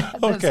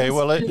 Okay,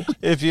 well,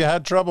 if you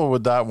had trouble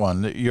with that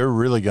one, you're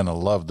really going to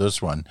love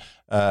this one.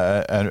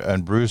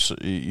 And Bruce,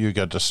 you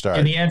got to start.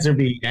 And the answer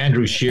be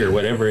Andrew Scheer,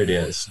 whatever it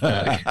is.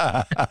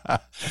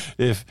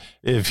 If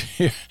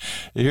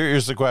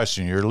here's the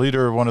question: you're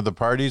leader of one of the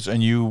parties,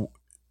 and you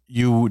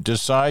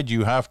decide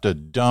you have to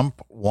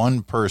dump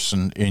one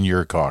person in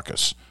your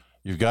caucus.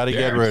 You've got to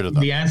get rid of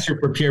them. The answer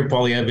for Pierre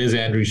Poilievre is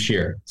Andrew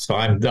Scheer, so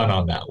I'm done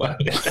on that one.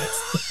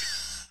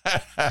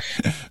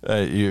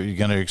 You're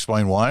going to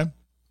explain why?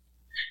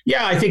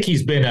 Yeah, I think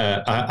he's been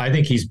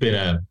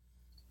a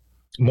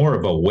more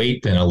of a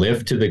weight than a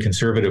lift to the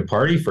Conservative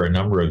Party for a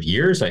number of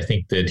years. I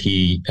think that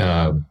he.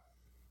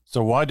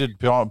 So why did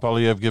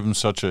Poilievre give him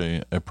such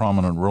a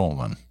prominent role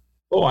then?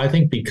 Oh, I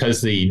think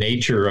because the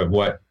nature of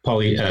what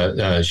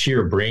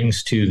Scheer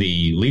brings to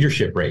the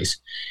leadership race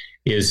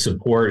is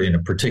support in a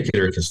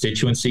particular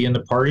constituency in the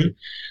party,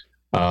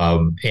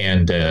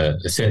 and a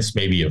sense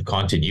maybe of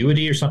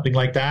continuity or something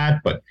like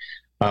that. But,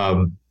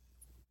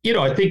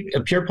 I think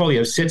Pierre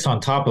Poilievre sits on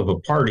top of a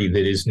party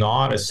that is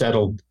not a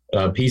settled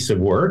piece of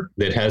work,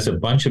 that has a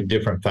bunch of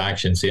different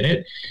factions in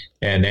it.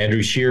 And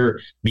Andrew Scheer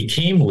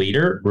became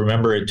leader.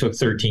 Remember, it took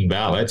 13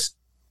 ballots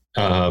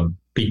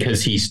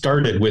because he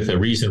started with a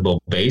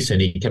reasonable base and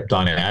he kept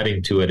on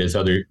adding to it as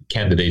other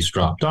candidates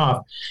dropped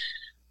off.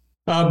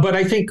 But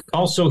I think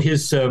also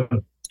his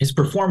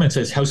performance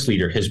as House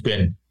Leader has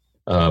been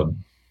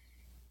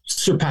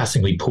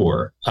surpassingly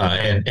poor,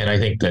 and I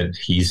think that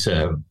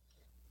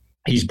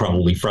he's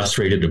probably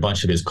frustrated a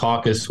bunch of his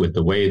caucus with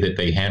the way that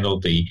they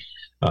handled the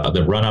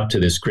run up to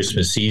this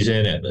Christmas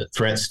season and the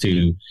threats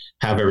to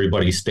have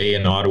everybody stay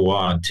in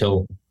Ottawa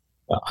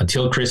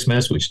until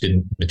Christmas, which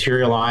didn't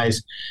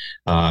materialize,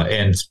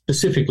 and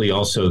specifically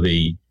also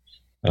the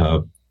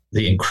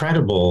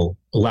incredible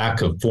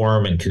lack of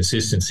form and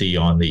consistency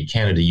on the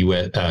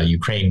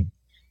Canada-Ukraine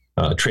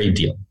trade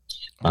deal.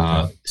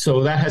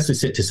 So that has to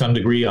sit to some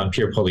degree on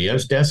Pierre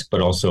Poilievre's desk, but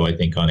also I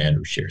think on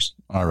Andrew Scheer's.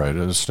 All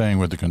right. Staying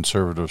with the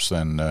Conservatives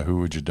then, who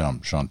would you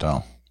dump,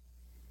 Chantal?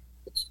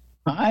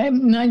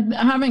 I'm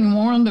having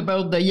warned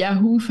about the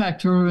Yahoo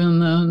factor in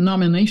the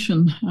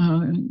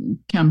nomination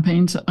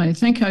campaigns. I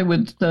think I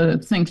would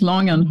think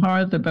long and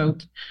hard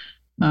about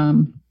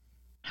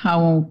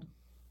how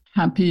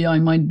happy I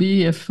might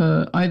be if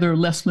either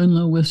Leslyn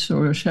Lewis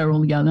or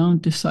Cheryl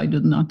Gallant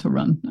decided not to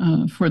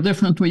run for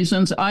different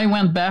reasons. I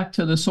went back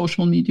to the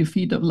social media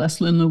feed of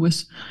Leslyn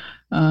Lewis,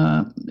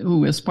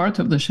 who is part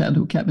of the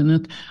shadow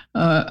cabinet,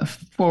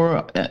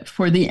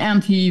 for the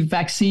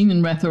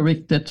anti-vaccine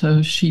rhetoric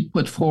that she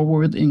put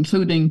forward,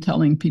 including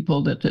telling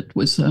people that it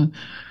was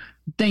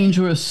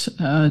dangerous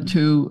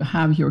to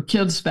have your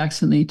kids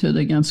vaccinated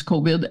against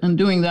COVID, and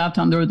doing that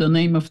under the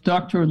name of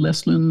Dr.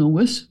 Leslyn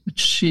Lewis, which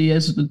she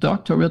is the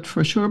doctorate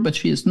for sure, but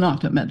she is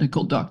not a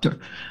medical doctor.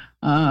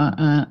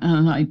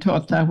 And I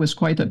thought that was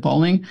quite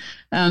appalling.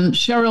 And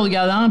Cheryl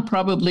Gallant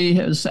probably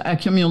has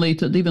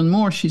accumulated even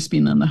more. She's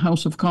been in the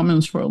House of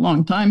Commons for a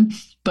long time,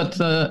 but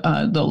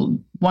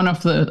one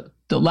of the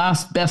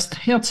last best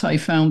hits I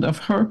found of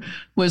her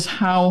was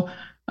how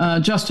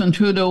Justin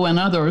Trudeau and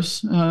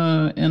others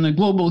in a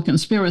global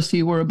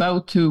conspiracy were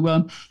about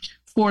to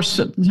force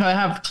to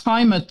have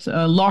climate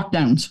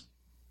lockdowns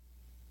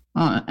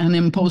and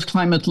impose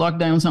climate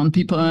lockdowns on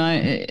people.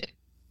 And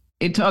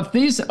I thought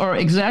these are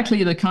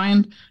exactly the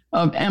kind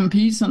of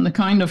MPs and the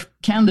kind of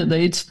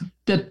candidates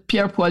that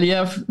Pierre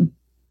Poilievre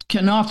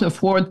cannot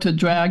afford to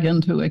drag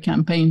into a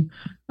campaign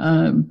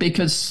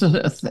because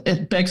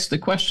it begs the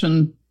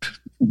question,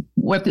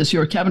 what is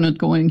your cabinet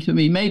going to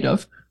be made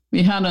of?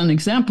 We had an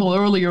example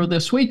earlier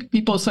this week.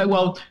 People say,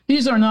 well,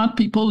 these are not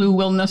people who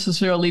will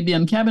necessarily be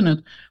in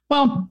cabinet.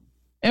 Well,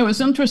 it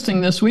was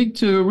interesting this week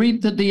to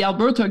read that the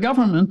Alberta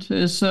government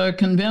is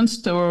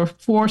convinced or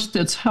forced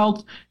its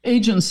health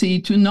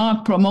agency to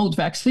not promote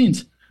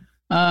vaccines,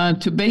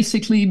 to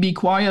basically be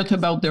quiet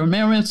about their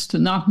merits, to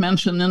not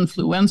mention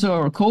influenza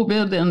or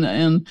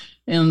COVID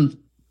and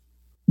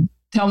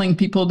telling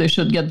people they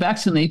should get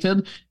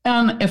vaccinated,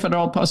 and if at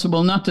all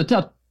possible, not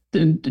to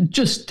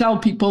just tell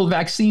people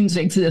vaccines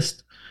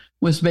exist,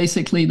 was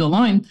basically the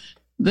line.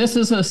 This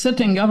is a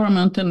sitting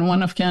government in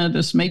one of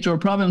Canada's major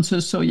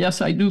provinces. So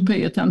yes, I do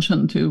pay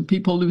attention to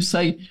people who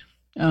say,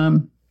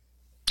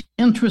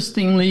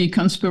 interestingly,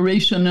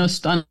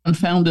 conspirationist,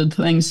 unfounded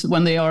things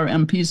when they are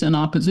MPs in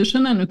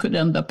opposition and who could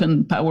end up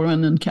in power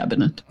and in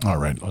cabinet. All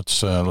right,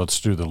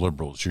 let's do the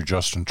Liberals. You're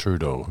Justin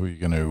Trudeau.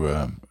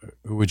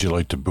 Who would you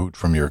like to boot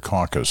from your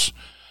caucus?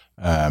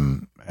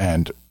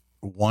 And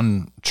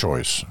one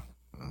choice.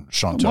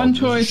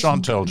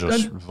 Chantal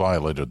just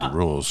violated the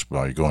rules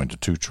by going to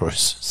two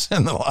choices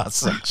in the last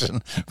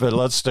section. But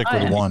let's stick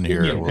with one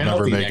here. We'll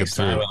never make it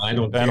through.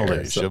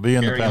 Penalty. She'll be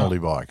in the penalty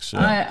box.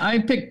 Yeah. I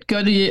picked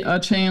Guddy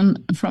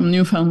Achane from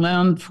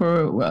Newfoundland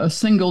for a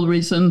single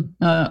reason,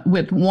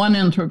 with one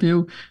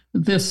interview.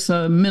 this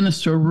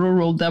minister,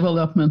 rural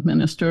development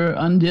minister,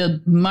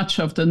 undid much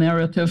of the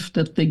narrative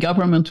that the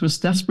government was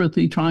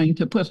desperately trying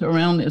to put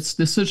around its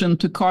decision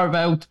to carve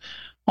out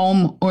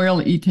home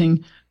oil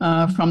eating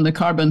from the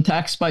carbon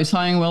tax by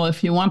saying, well,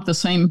 if you want the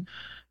same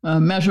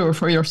measure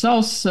for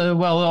yourselves,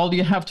 well, all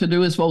you have to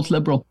do is vote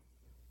Liberal.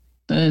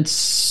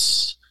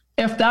 If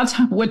that's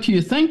what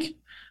you think,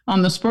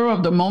 on the spur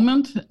of the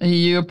moment,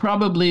 you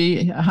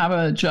probably have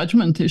a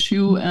judgment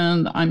issue.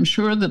 And I'm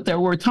sure that there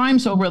were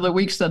times over the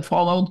weeks that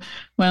followed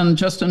when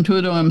Justin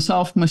Trudeau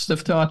himself must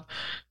have thought,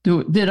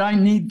 did I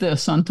need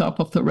this on top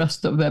of the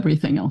rest of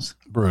everything else?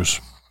 Bruce.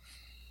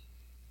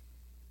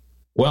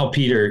 Well,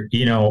 Peter,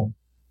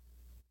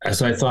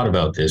 as I thought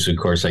about this, of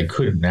course, I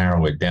couldn't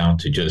narrow it down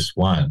to just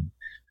one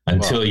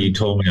until you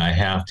told me I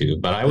have to.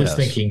 But I was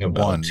thinking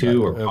about one,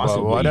 two or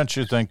possibly. Why don't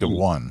you think of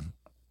one?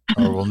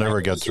 Or we'll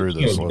never get through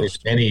this list.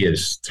 As many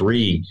as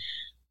 3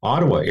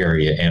 Ottawa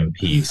area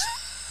MPs.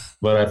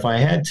 But if I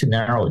had to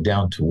narrow it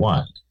down to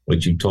one,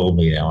 which you told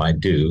me now I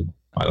do,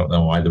 I don't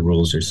know why the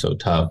rules are so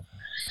tough.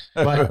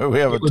 But we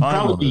have a it would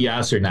time probably be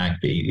Yasser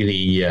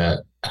Naqvi.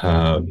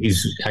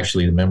 He's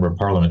actually the member of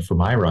parliament for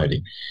my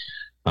riding,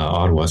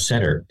 Ottawa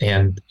Centre.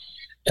 And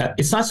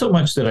it's not so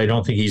much that I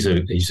don't think he's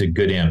a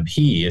good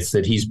MP. It's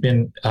that he's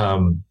been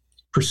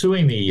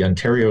pursuing the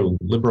Ontario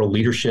Liberal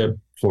leadership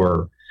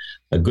for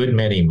a good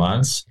many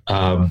months.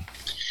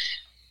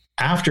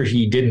 After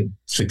he didn't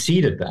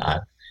succeed at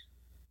that,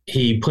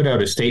 he put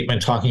out a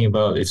statement talking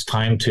about it's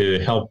time to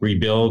help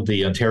rebuild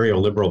the Ontario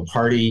Liberal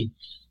Party.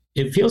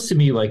 It feels to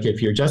me like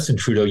if you're Justin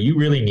Trudeau, you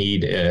really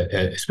need,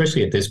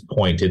 especially at this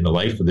point in the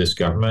life of this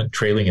government,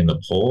 trailing in the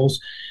polls,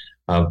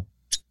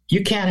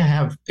 you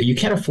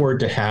can't afford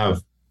to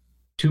have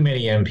too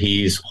many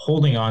MPs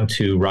holding on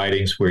to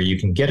ridings where you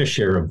can get a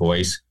share of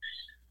voice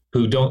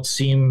who don't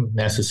seem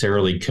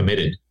necessarily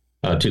committed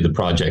to the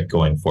project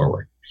going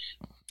forward.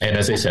 And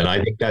as I said,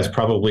 I think that's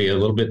probably a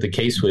little bit the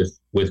case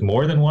with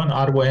more than one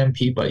Ottawa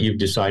MP, but you've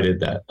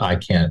decided that I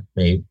can't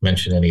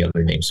mention any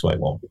other names, so I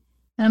won't.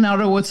 And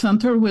Ottawa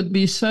Centre would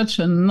be such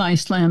a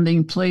nice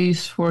landing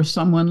place for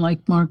someone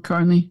like Mark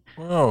Carney.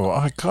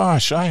 Oh,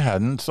 gosh, I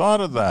hadn't thought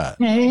of that.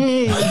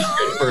 Hey!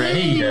 For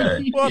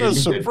any, what a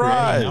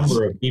surprise. For any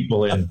number of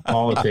people in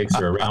politics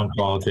or around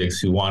politics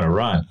who want to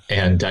run.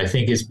 And I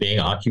think it's being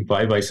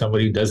occupied by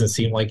somebody who doesn't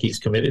seem like he's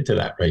committed to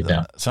that right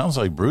now. Sounds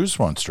like Bruce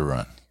wants to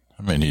run.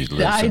 I mean, he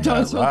lives in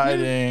that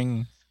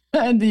riding.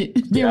 Do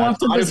you want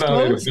to disclose? I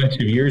thought about it a bunch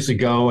of years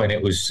ago, and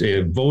it was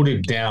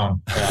voted down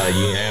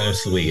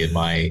unanimously in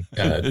my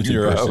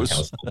two-person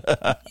household.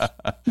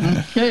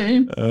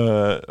 Okay.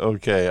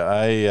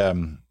 Okay.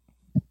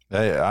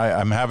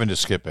 I'm having to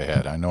skip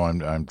ahead. I know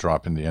I'm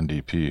dropping the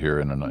NDP here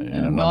in a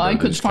number I of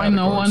could these find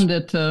no categories. one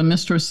that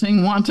Mr.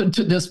 Singh wanted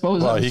to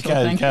dispose of. Well, he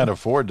can't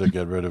afford to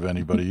get rid of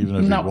anybody, even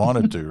if he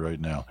wanted to right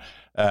now.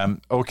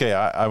 Okay,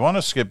 I want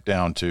to skip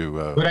down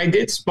to... but I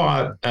did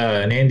spot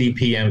an NDP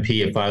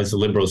MP if I was the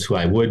Liberals who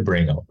I would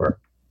bring over.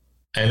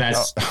 And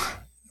that's...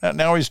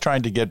 Now he's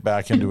trying to get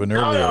back into an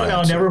earlier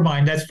No, never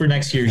mind. That's for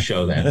next year's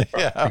show then.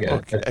 Yeah,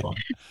 okay.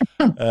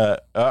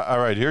 All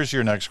right, here's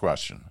your next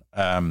question.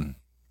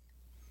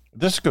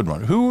 This is a good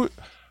one.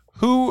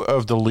 Who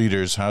of the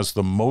leaders has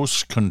the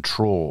most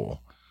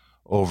control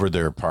over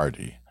their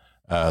party,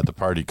 the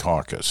party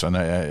caucus? And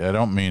I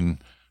don't mean,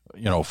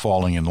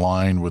 falling in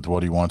line with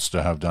what he wants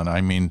to have done. I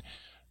mean,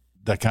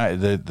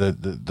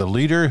 the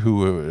leader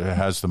who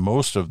has the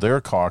most of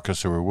their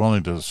caucus who are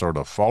willing to sort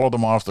of follow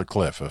them off the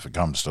cliff if it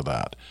comes to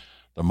that,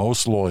 the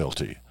most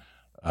loyalty,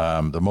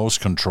 the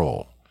most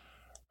control.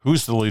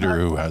 Who's the leader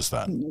who has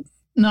that?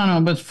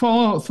 No, but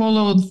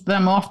follow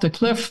them off the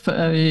cliff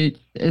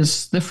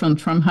is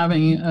different from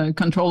having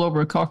control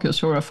over a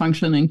caucus or a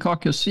functioning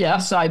caucus.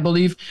 Yes, I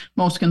believe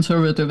most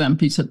Conservative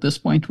MPs at this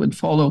point would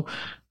follow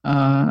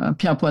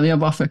Pierre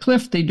Poilievre off a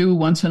cliff. They do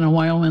once in a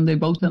while when they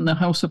vote in the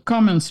House of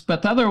Commons.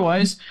 But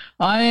otherwise,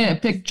 I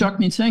picked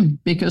Jagmeet Singh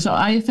because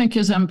I think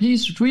his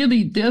MPs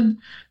really did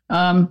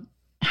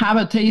have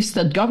a taste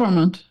at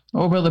government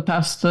over the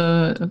past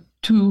 2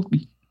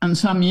 and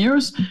some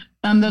years,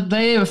 and that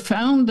they have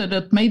found that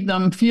it made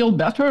them feel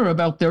better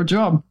about their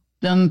job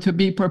than to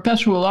be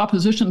perpetual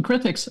opposition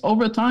critics.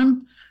 Over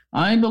time,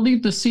 I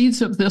believe the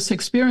seeds of this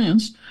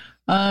experience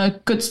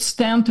could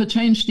stand to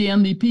change the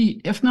NDP,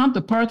 if not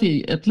the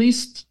party, at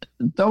least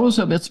those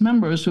of its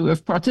members who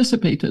have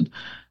participated,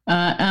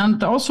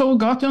 and also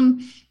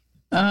gotten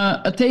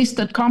a taste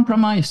at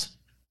compromise.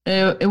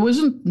 It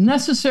wasn't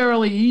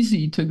necessarily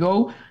easy to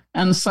go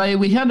and say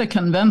we had a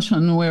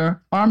convention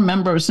where our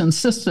members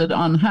insisted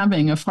on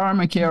having a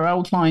pharmacare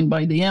outline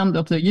by the end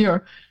of the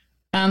year,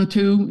 and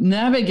to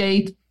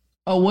navigate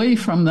away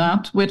from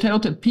that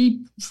without a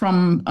peep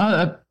from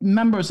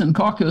members in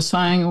caucus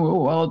saying,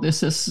 oh, well,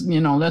 this is,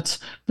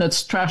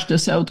 let's trash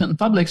this out in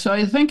public. So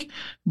I think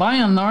by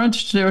and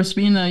large, there's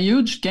been a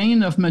huge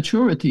gain of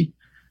maturity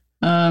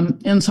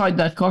inside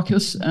that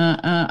caucus.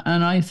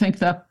 And I think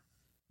that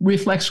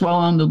reflects well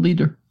on the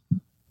leader.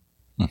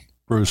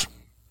 Bruce.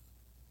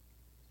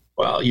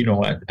 Well, you know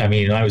what? I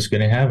mean, I was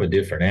going to have a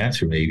different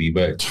answer maybe,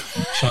 but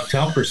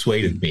Chantal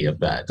persuaded me of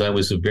that. That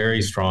was a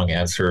very strong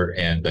answer,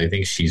 and I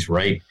think she's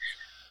right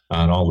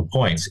on all the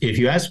points. If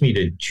you ask me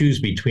to choose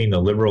between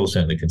the Liberals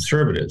and the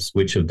Conservatives,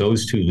 which of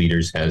those two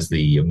leaders has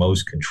the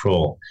most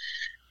control?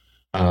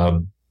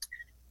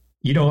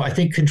 I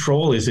think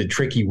control is a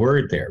tricky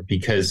word there,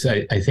 because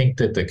I think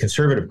that the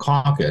Conservative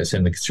caucus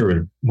and the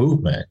Conservative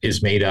movement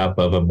is made up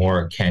of a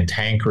more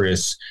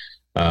cantankerous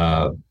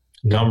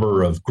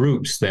number of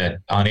groups that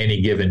on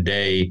any given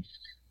day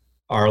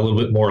are a little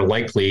bit more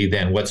likely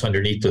than what's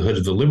underneath the hood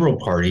of the Liberal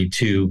Party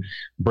to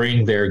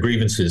bring their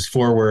grievances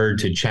forward,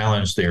 to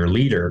challenge their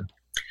leader.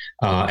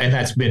 And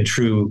that's been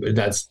true.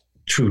 That's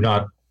true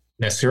not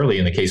necessarily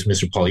in the case of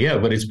Mr.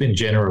 Poilievre, but it's been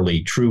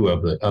generally true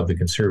of the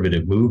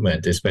Conservative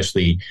movement,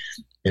 especially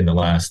in the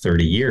last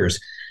 30 years.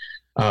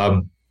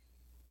 And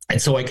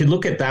so I could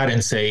look at that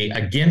and say,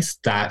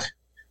 against that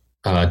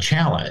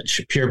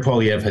challenge, Pierre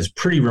Poilievre has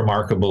pretty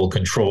remarkable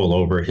control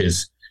over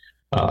his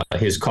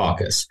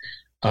caucus.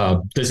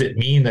 Does it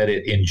mean that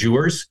it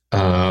endures? With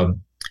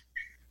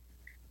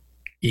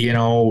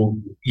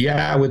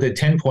a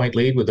 10-point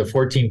lead, with a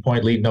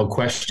 14-point lead, no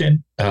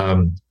question.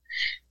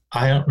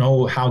 I don't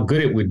know how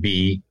good it would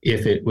be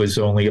if it was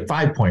only a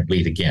 5-point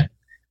lead again.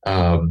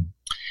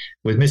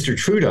 With Mr.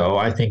 Trudeau,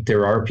 I think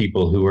there are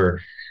people who are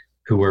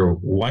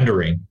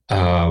wondering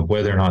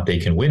whether or not they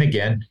can win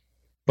again,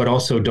 but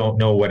also don't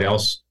know what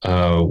else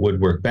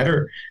would work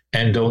better,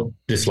 and don't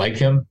dislike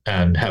him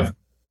and have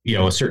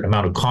a certain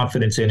amount of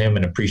confidence in him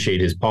and appreciate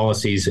his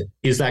policies.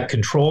 Is that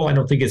control? I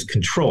don't think it's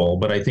control,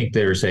 but I think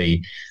there's a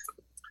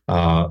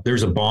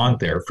bond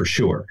there for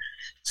sure.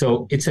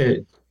 So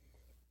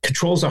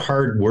control's a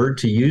hard word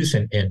to use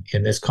in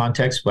this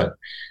context, but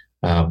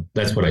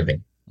that's what I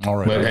think. All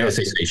right. But as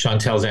I say,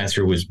 Chantal's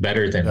answer was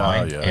better than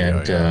mine.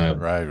 Right.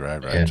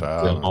 And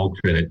all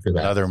credit for that.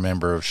 Another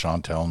member of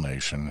Chantal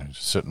Nation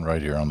sitting right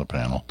here on the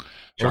panel.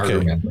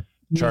 Charter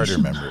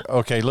member.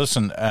 Okay,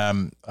 listen,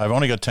 I've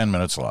only got 10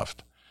 minutes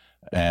left.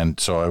 And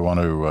so I want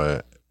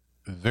to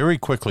very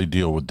quickly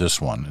deal with this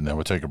one, and then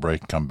we'll take a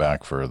break and come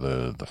back for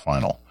the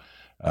final.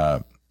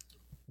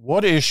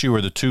 What issue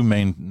are the two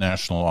main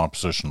national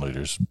opposition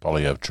leaders,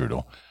 Poilievre,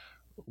 Trudeau,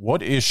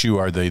 what issue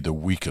are they the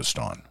weakest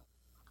on?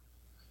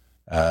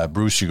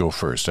 Bruce, you go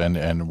first.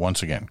 And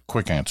once again,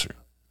 quick answer.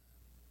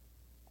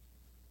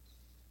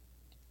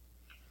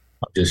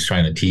 I'm just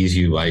trying to tease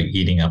you by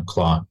eating up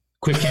clock.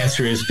 Quick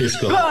answer is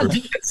fiscal.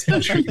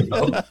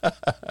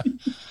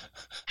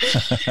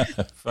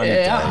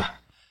 Yeah.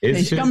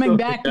 He's coming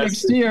back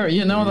next year,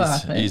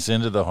 that. He's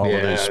into the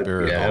holiday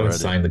spirit already. I haven't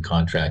signed the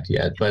contract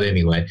yet. But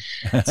anyway,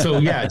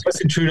 so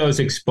Justin Trudeau is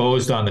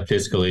exposed on the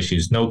fiscal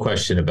issues, no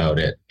question about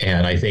it.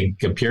 And I think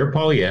Pierre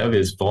Poilievre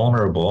is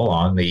vulnerable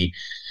on the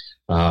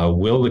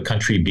will the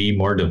country be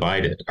more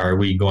divided? Are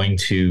we going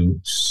to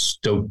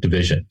stoke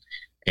division?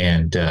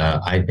 And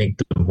I think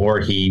the more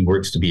he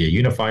works to be a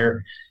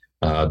unifier,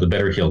 the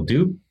better he'll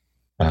do.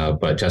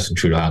 But Justin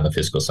Trudeau on the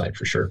fiscal side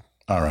for sure.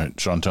 All right,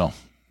 Chantal.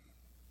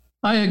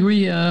 I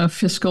agree.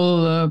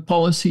 Fiscal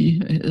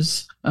policy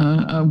is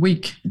a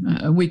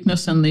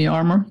weakness in the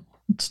armor.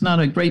 It's not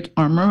a great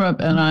armor,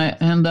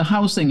 and the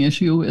housing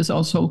issue is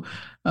also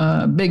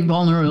a big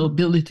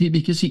vulnerability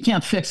because you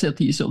can't fix it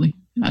easily.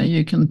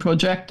 You can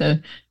project a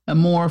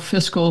more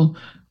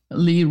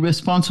fiscally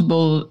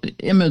responsible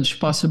image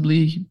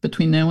possibly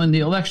between now and the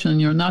election.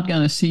 You're not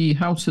going to see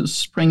houses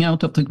spring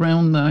out of the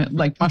ground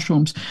like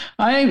mushrooms.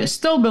 I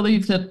still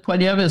believe that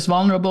Poilievre is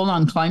vulnerable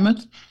on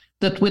climate,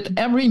 that with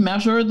every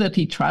measure that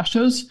he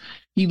trashes,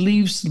 he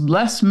leaves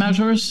less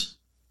measures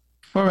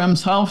for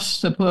himself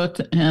to put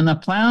in a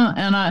plan.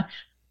 And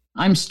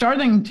I'm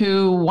starting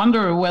to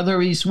wonder whether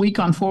he's weak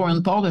on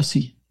foreign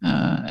policy.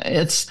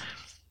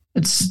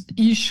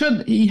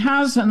 He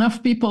has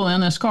enough people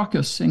in his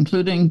caucus,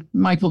 including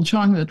Michael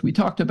Chung that we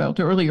talked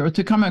about earlier,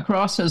 to come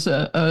across as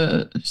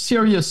a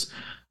serious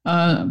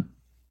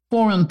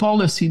foreign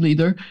policy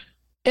leader.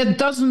 It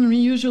doesn't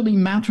usually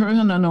matter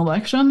in an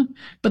election,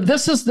 but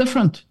this is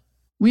different.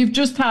 We've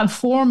just had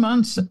 4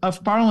 months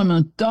of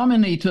Parliament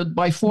dominated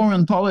by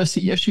foreign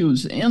policy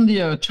issues: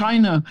 India,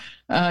 China,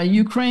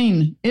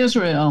 Ukraine,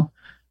 Israel.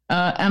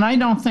 And I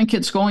don't think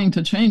it's going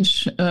to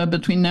change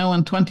between now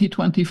and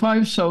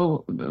 2025.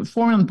 So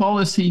foreign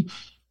policy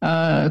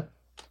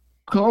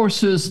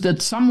courses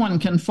that someone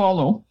can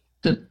follow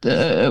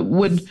that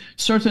would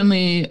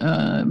certainly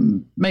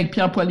make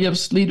Pierre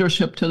Poilievre's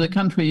leadership to the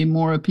country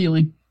more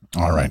appealing.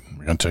 All right.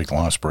 We're going to take the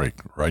last break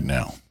right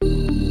now.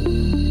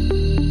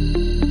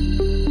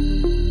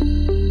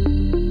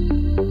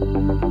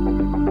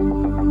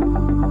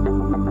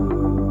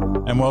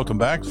 And welcome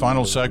back.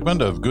 Final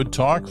segment of Good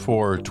Talk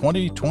for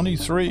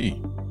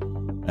 2023.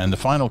 And the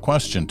final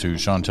question to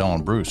Chantal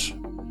and Bruce.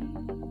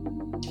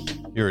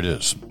 Here it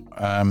is.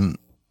 1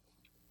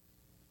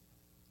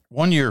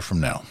 year from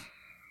now.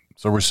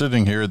 So we're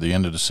sitting here at the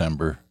end of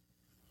December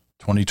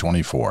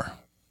 2024.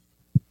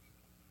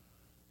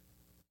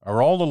 Are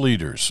all the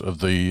leaders of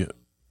the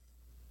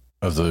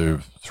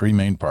three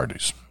main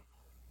parties,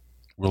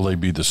 will they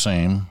be the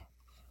same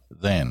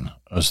then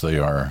as they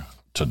are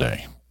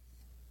today?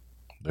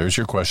 There's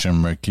your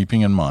question,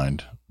 keeping in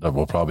mind that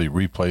we'll probably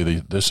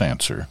replay this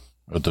answer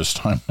at this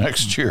time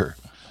next year.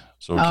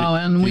 So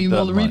we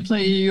will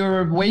replay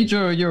your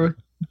wager, your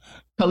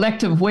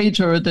collective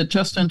wager that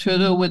Justin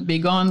Trudeau would be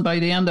gone by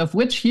the end of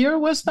which year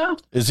was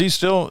that? Is he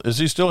still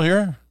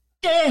here?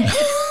 Yeah.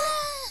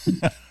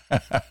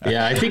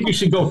 Yeah, I think you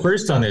should go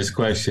first on this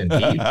question,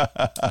 Pete.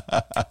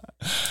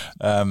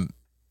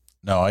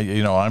 No,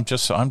 I'm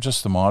just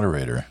the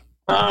moderator.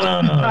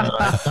 No,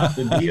 that's not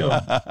the deal.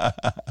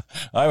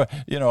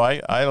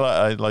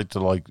 I like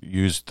to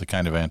use the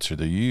kind of answer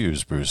that you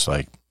use, Bruce.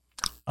 Like,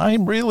 I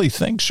really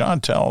think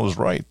Chantal is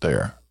right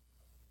there.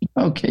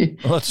 Okay.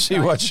 Let's see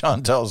what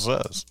Chantal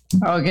says.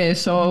 Okay,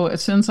 so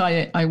since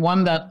I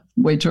won that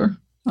wager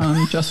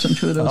on Justin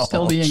Trudeau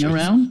still being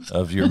around.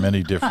 Of your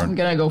many different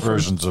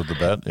versions of the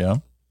bet, yeah.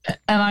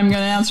 And I'm going to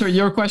answer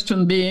your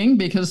question being,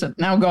 because it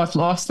now got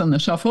lost in the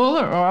shuffle,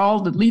 are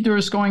all the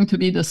leaders going to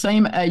be the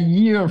same a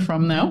year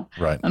from now?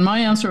 Right. And my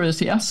answer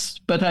is yes,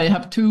 but I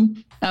have two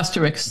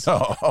asterisks.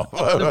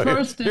 The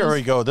first is, here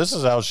we go. This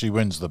is how she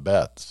wins the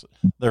bets.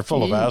 They're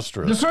full of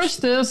asterisks. The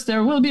first is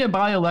there will be a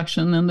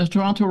by-election in the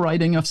Toronto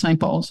riding of St.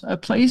 Paul's, a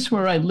place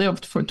where I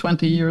lived for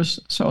 20 years,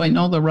 so I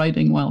know the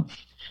riding well.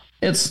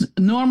 It's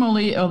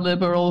normally a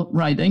liberal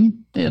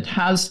riding. It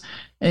has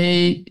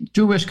a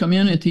Jewish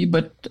community,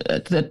 but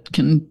that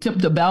can tip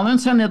the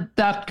balance. And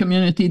that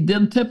community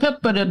did tip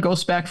it, but it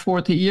goes back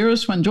 40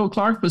 years when Joe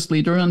Clark was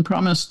leader and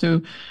promised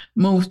to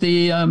move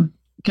the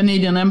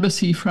Canadian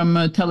embassy from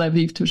Tel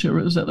Aviv to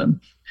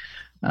Jerusalem.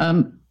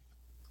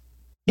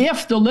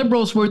 If the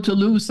Liberals were to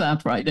lose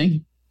that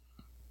riding,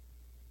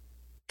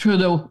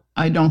 Trudeau,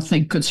 I don't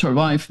think, could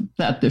survive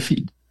that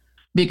defeat,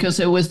 because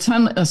it would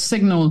send a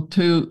signal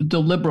to the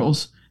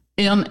Liberals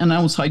in and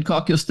outside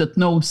caucus that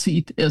no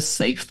seat is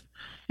safe.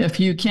 If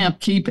you can't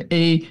keep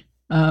a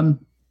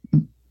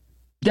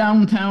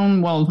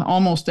downtown, well,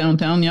 almost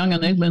downtown, Yonge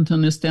and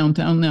Eglinton is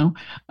downtown now,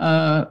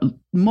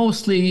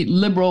 mostly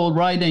Liberal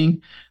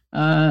riding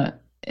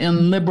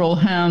in Liberal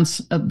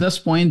hands at this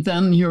point,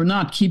 then you're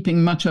not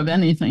keeping much of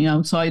anything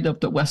outside of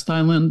the West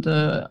Island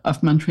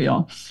of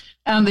Montreal.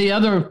 And the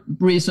other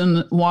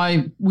reason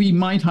why we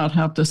might not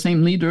have the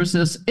same leaders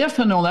is if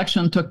an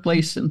election took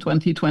place in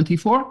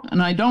 2024,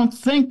 and I don't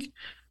think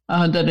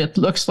that it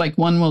looks like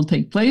one will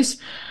take place,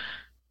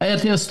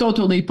 it is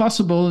totally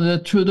possible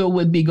that Trudeau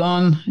would be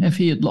gone if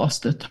he had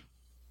lost it.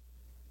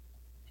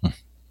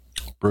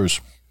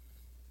 Bruce.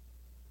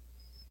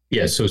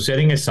 Yeah, so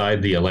setting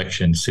aside the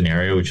election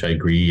scenario, which I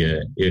agree,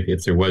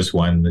 if there was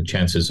one, the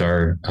chances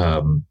are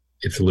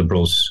if the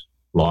Liberals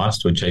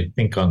lost, which I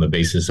think on the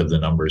basis of the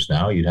numbers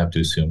now, you'd have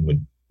to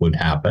assume would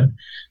happen,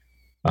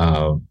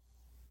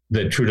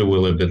 that Trudeau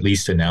will have at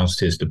least announced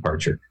his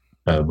departure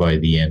by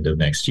the end of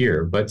next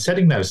year. But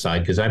setting that aside,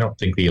 because I don't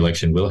think the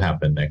election will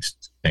happen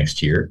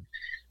next year,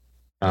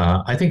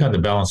 I think on the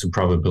balance of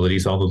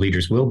probabilities, all the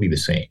leaders will be the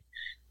same.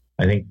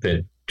 I think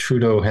that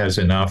Trudeau has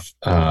enough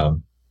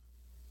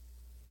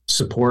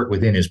support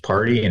within his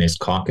party and his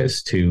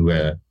caucus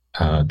to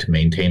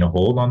maintain a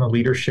hold on the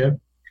leadership.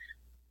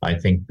 I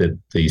think that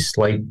the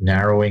slight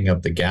narrowing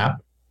of the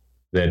gap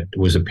that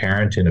was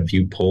apparent in a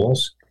few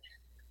polls,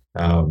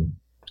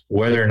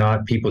 whether or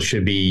not people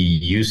should be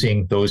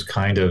using those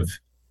kind of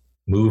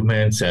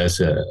movements as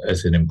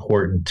an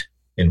important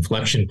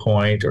inflection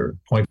point or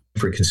point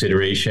for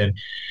consideration,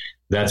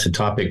 that's a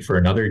topic for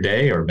another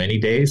day or many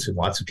days. And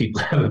lots of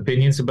people have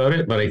opinions about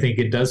it, but I think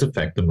it does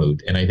affect the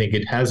mood. And I think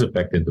it has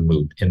affected the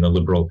mood in the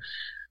Liberal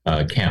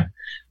camp.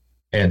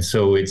 And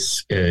so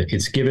it's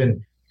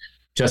given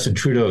Justin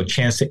Trudeau a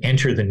chance to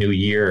enter the new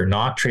year,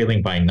 not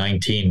trailing by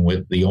 19,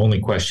 with the only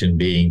question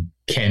being,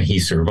 can he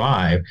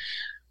survive?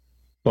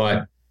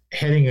 But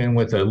heading in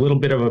with a little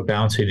bit of a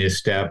bounce in his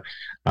step,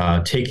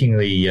 taking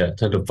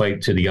the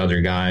fight to the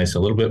other guys,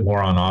 a little bit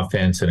more on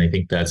offense. And I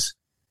think that's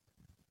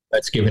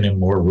given him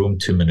more room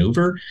to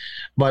maneuver.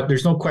 But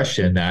there's no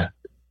question that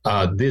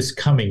this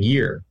coming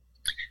year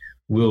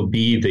will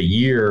be the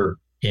year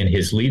in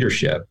his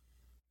leadership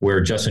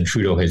where Justin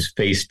Trudeau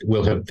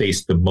will have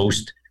faced the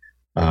most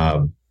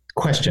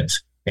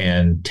questions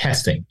and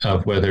testing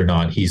of whether or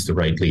not he's the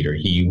right leader.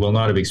 He will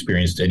not have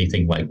experienced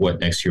anything like what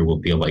next year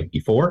will feel like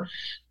before.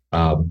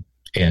 But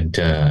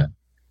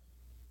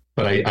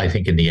I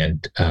think in the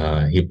end,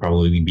 he'll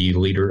probably be the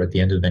leader at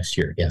the end of next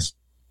year. Yes.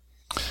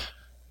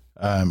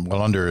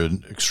 Well, under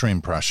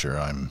extreme pressure,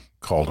 I'm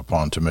called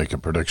upon to make a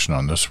prediction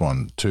on this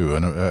one too.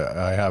 And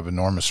I have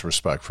enormous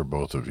respect for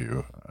both of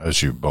you,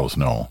 as you both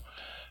know.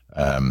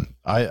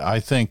 I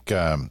think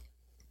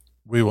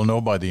we will know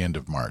by the end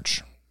of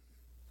March.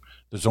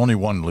 There's only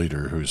one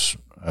leader whose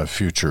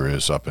future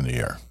is up in the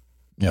air,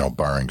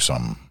 barring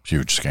some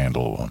huge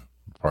scandal on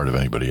the part of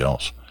anybody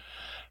else.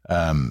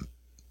 And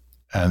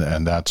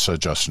that's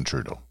Justin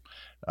Trudeau.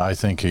 I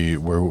think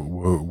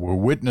we're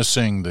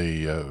witnessing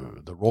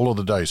the roll of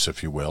the dice,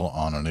 if you will,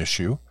 on an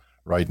issue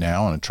right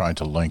now, and trying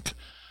to link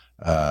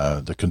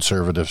the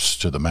Conservatives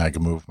to the MAGA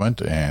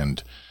movement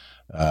and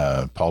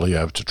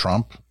Poilievre to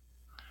Trump.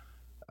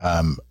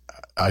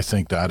 I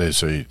think that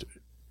is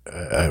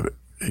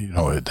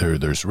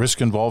there's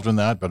risk involved in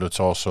that, but it's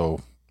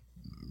also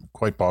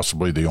quite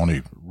possibly the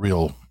only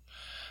real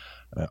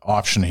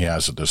option he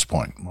has at this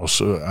point.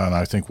 And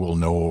I think we'll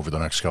know over the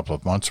next couple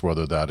of months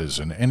whether that is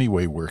in any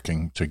way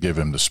working to give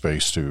him the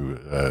space to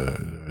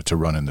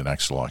run in the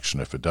next election.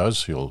 If it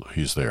does,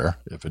 he's there.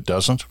 If it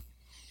doesn't,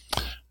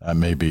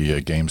 maybe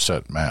a game,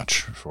 set,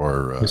 match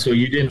for. So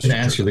you didn't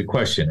answer the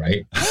question,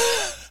 right?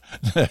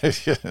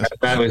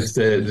 That was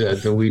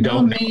the we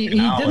don't. No, he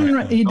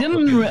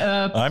didn't.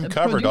 I'm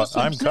covered.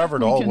 I'm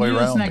covered all the way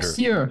around next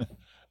year.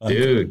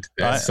 Dude,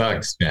 that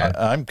sucks, man.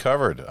 I'm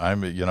covered.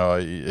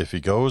 If he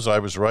goes, I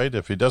was right.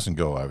 If he doesn't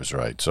go, I was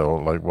right.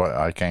 So,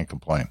 I can't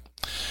complain.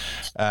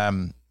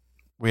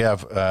 We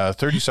have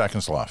 30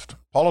 seconds left.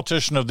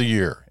 Politician of the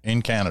Year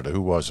in Canada.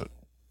 Who was it?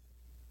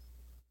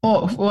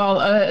 Oh,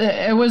 well,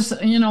 it was,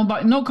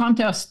 by no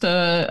contest.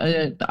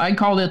 I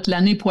call it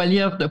l'année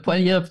Poilievre, the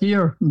Poilievre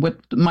year, with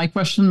my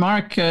question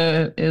mark.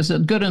 Is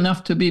it good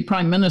enough to be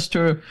prime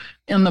minister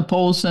in the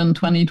polls in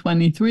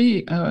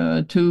 2023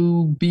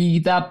 to be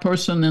that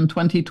person in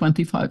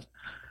 2025?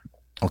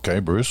 Okay,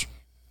 Bruce.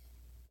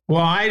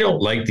 Well, I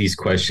don't like these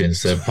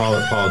questions,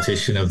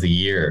 politician of the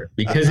year,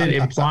 because it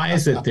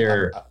implies that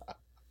they're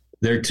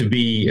to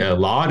be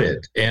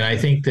lauded. And I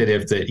think that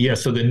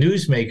so the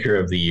newsmaker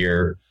of the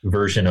year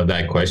version of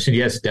that question,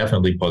 yes,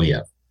 definitely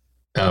Poilievre.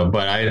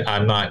 But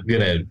I'm not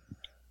going to,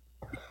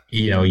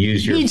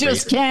 use your. He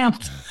just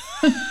can't.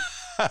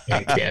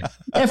 I can't.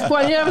 If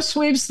Poilievre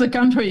sweeps the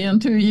country in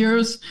 2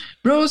 years,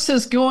 Bruce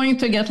is going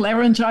to get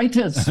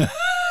laryngitis.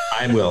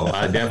 I will.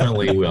 I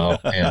definitely will.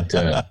 And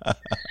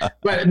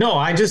but no,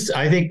 I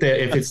think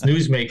that if it's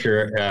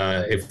newsmaker,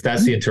 if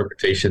that's the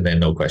interpretation, then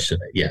no question.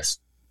 Yes.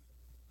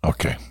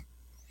 Okay.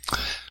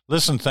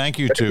 Listen, thank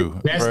you too.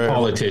 Best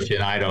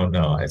politician, I don't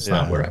know. It's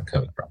not where I'm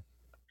coming from.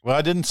 Well,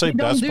 I didn't say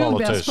best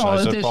politician.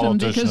 I said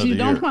politician because you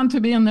don't want to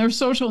be in their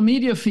social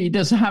media feed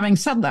as having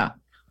said that.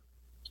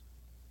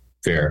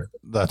 Fair.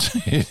 That's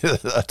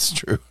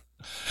true.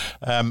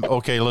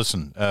 Okay,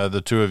 listen,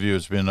 the two of you,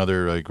 it's been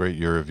another great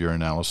year of your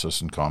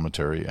analysis and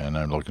commentary, and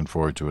I'm looking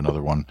forward to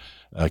another one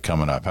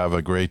coming up. Have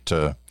a great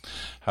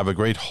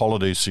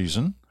holiday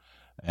season.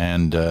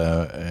 And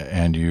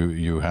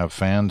you have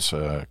fans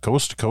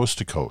coast to coast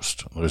to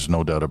coast. There's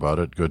no doubt about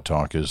it. Good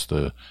Talk is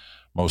the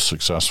most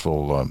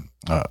successful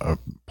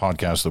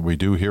podcast that we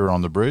do here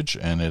on the Bridge,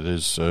 and it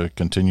is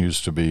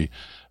continues to be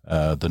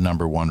the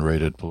number one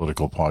rated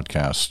political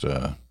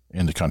podcast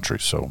in the country.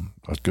 So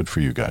that's good for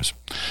you guys.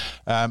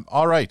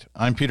 All right,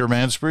 I'm Peter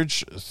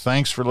Mansbridge.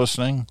 Thanks for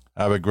listening.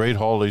 Have a great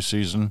holiday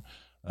season.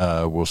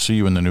 We'll see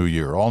you in the new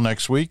year. All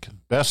next week,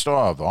 best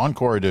of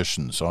encore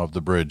editions of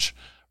the Bridge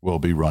will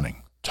be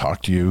running.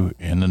 Talk to you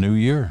in the new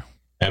year.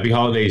 Happy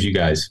holidays, you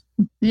guys.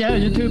 Yeah,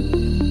 you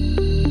too.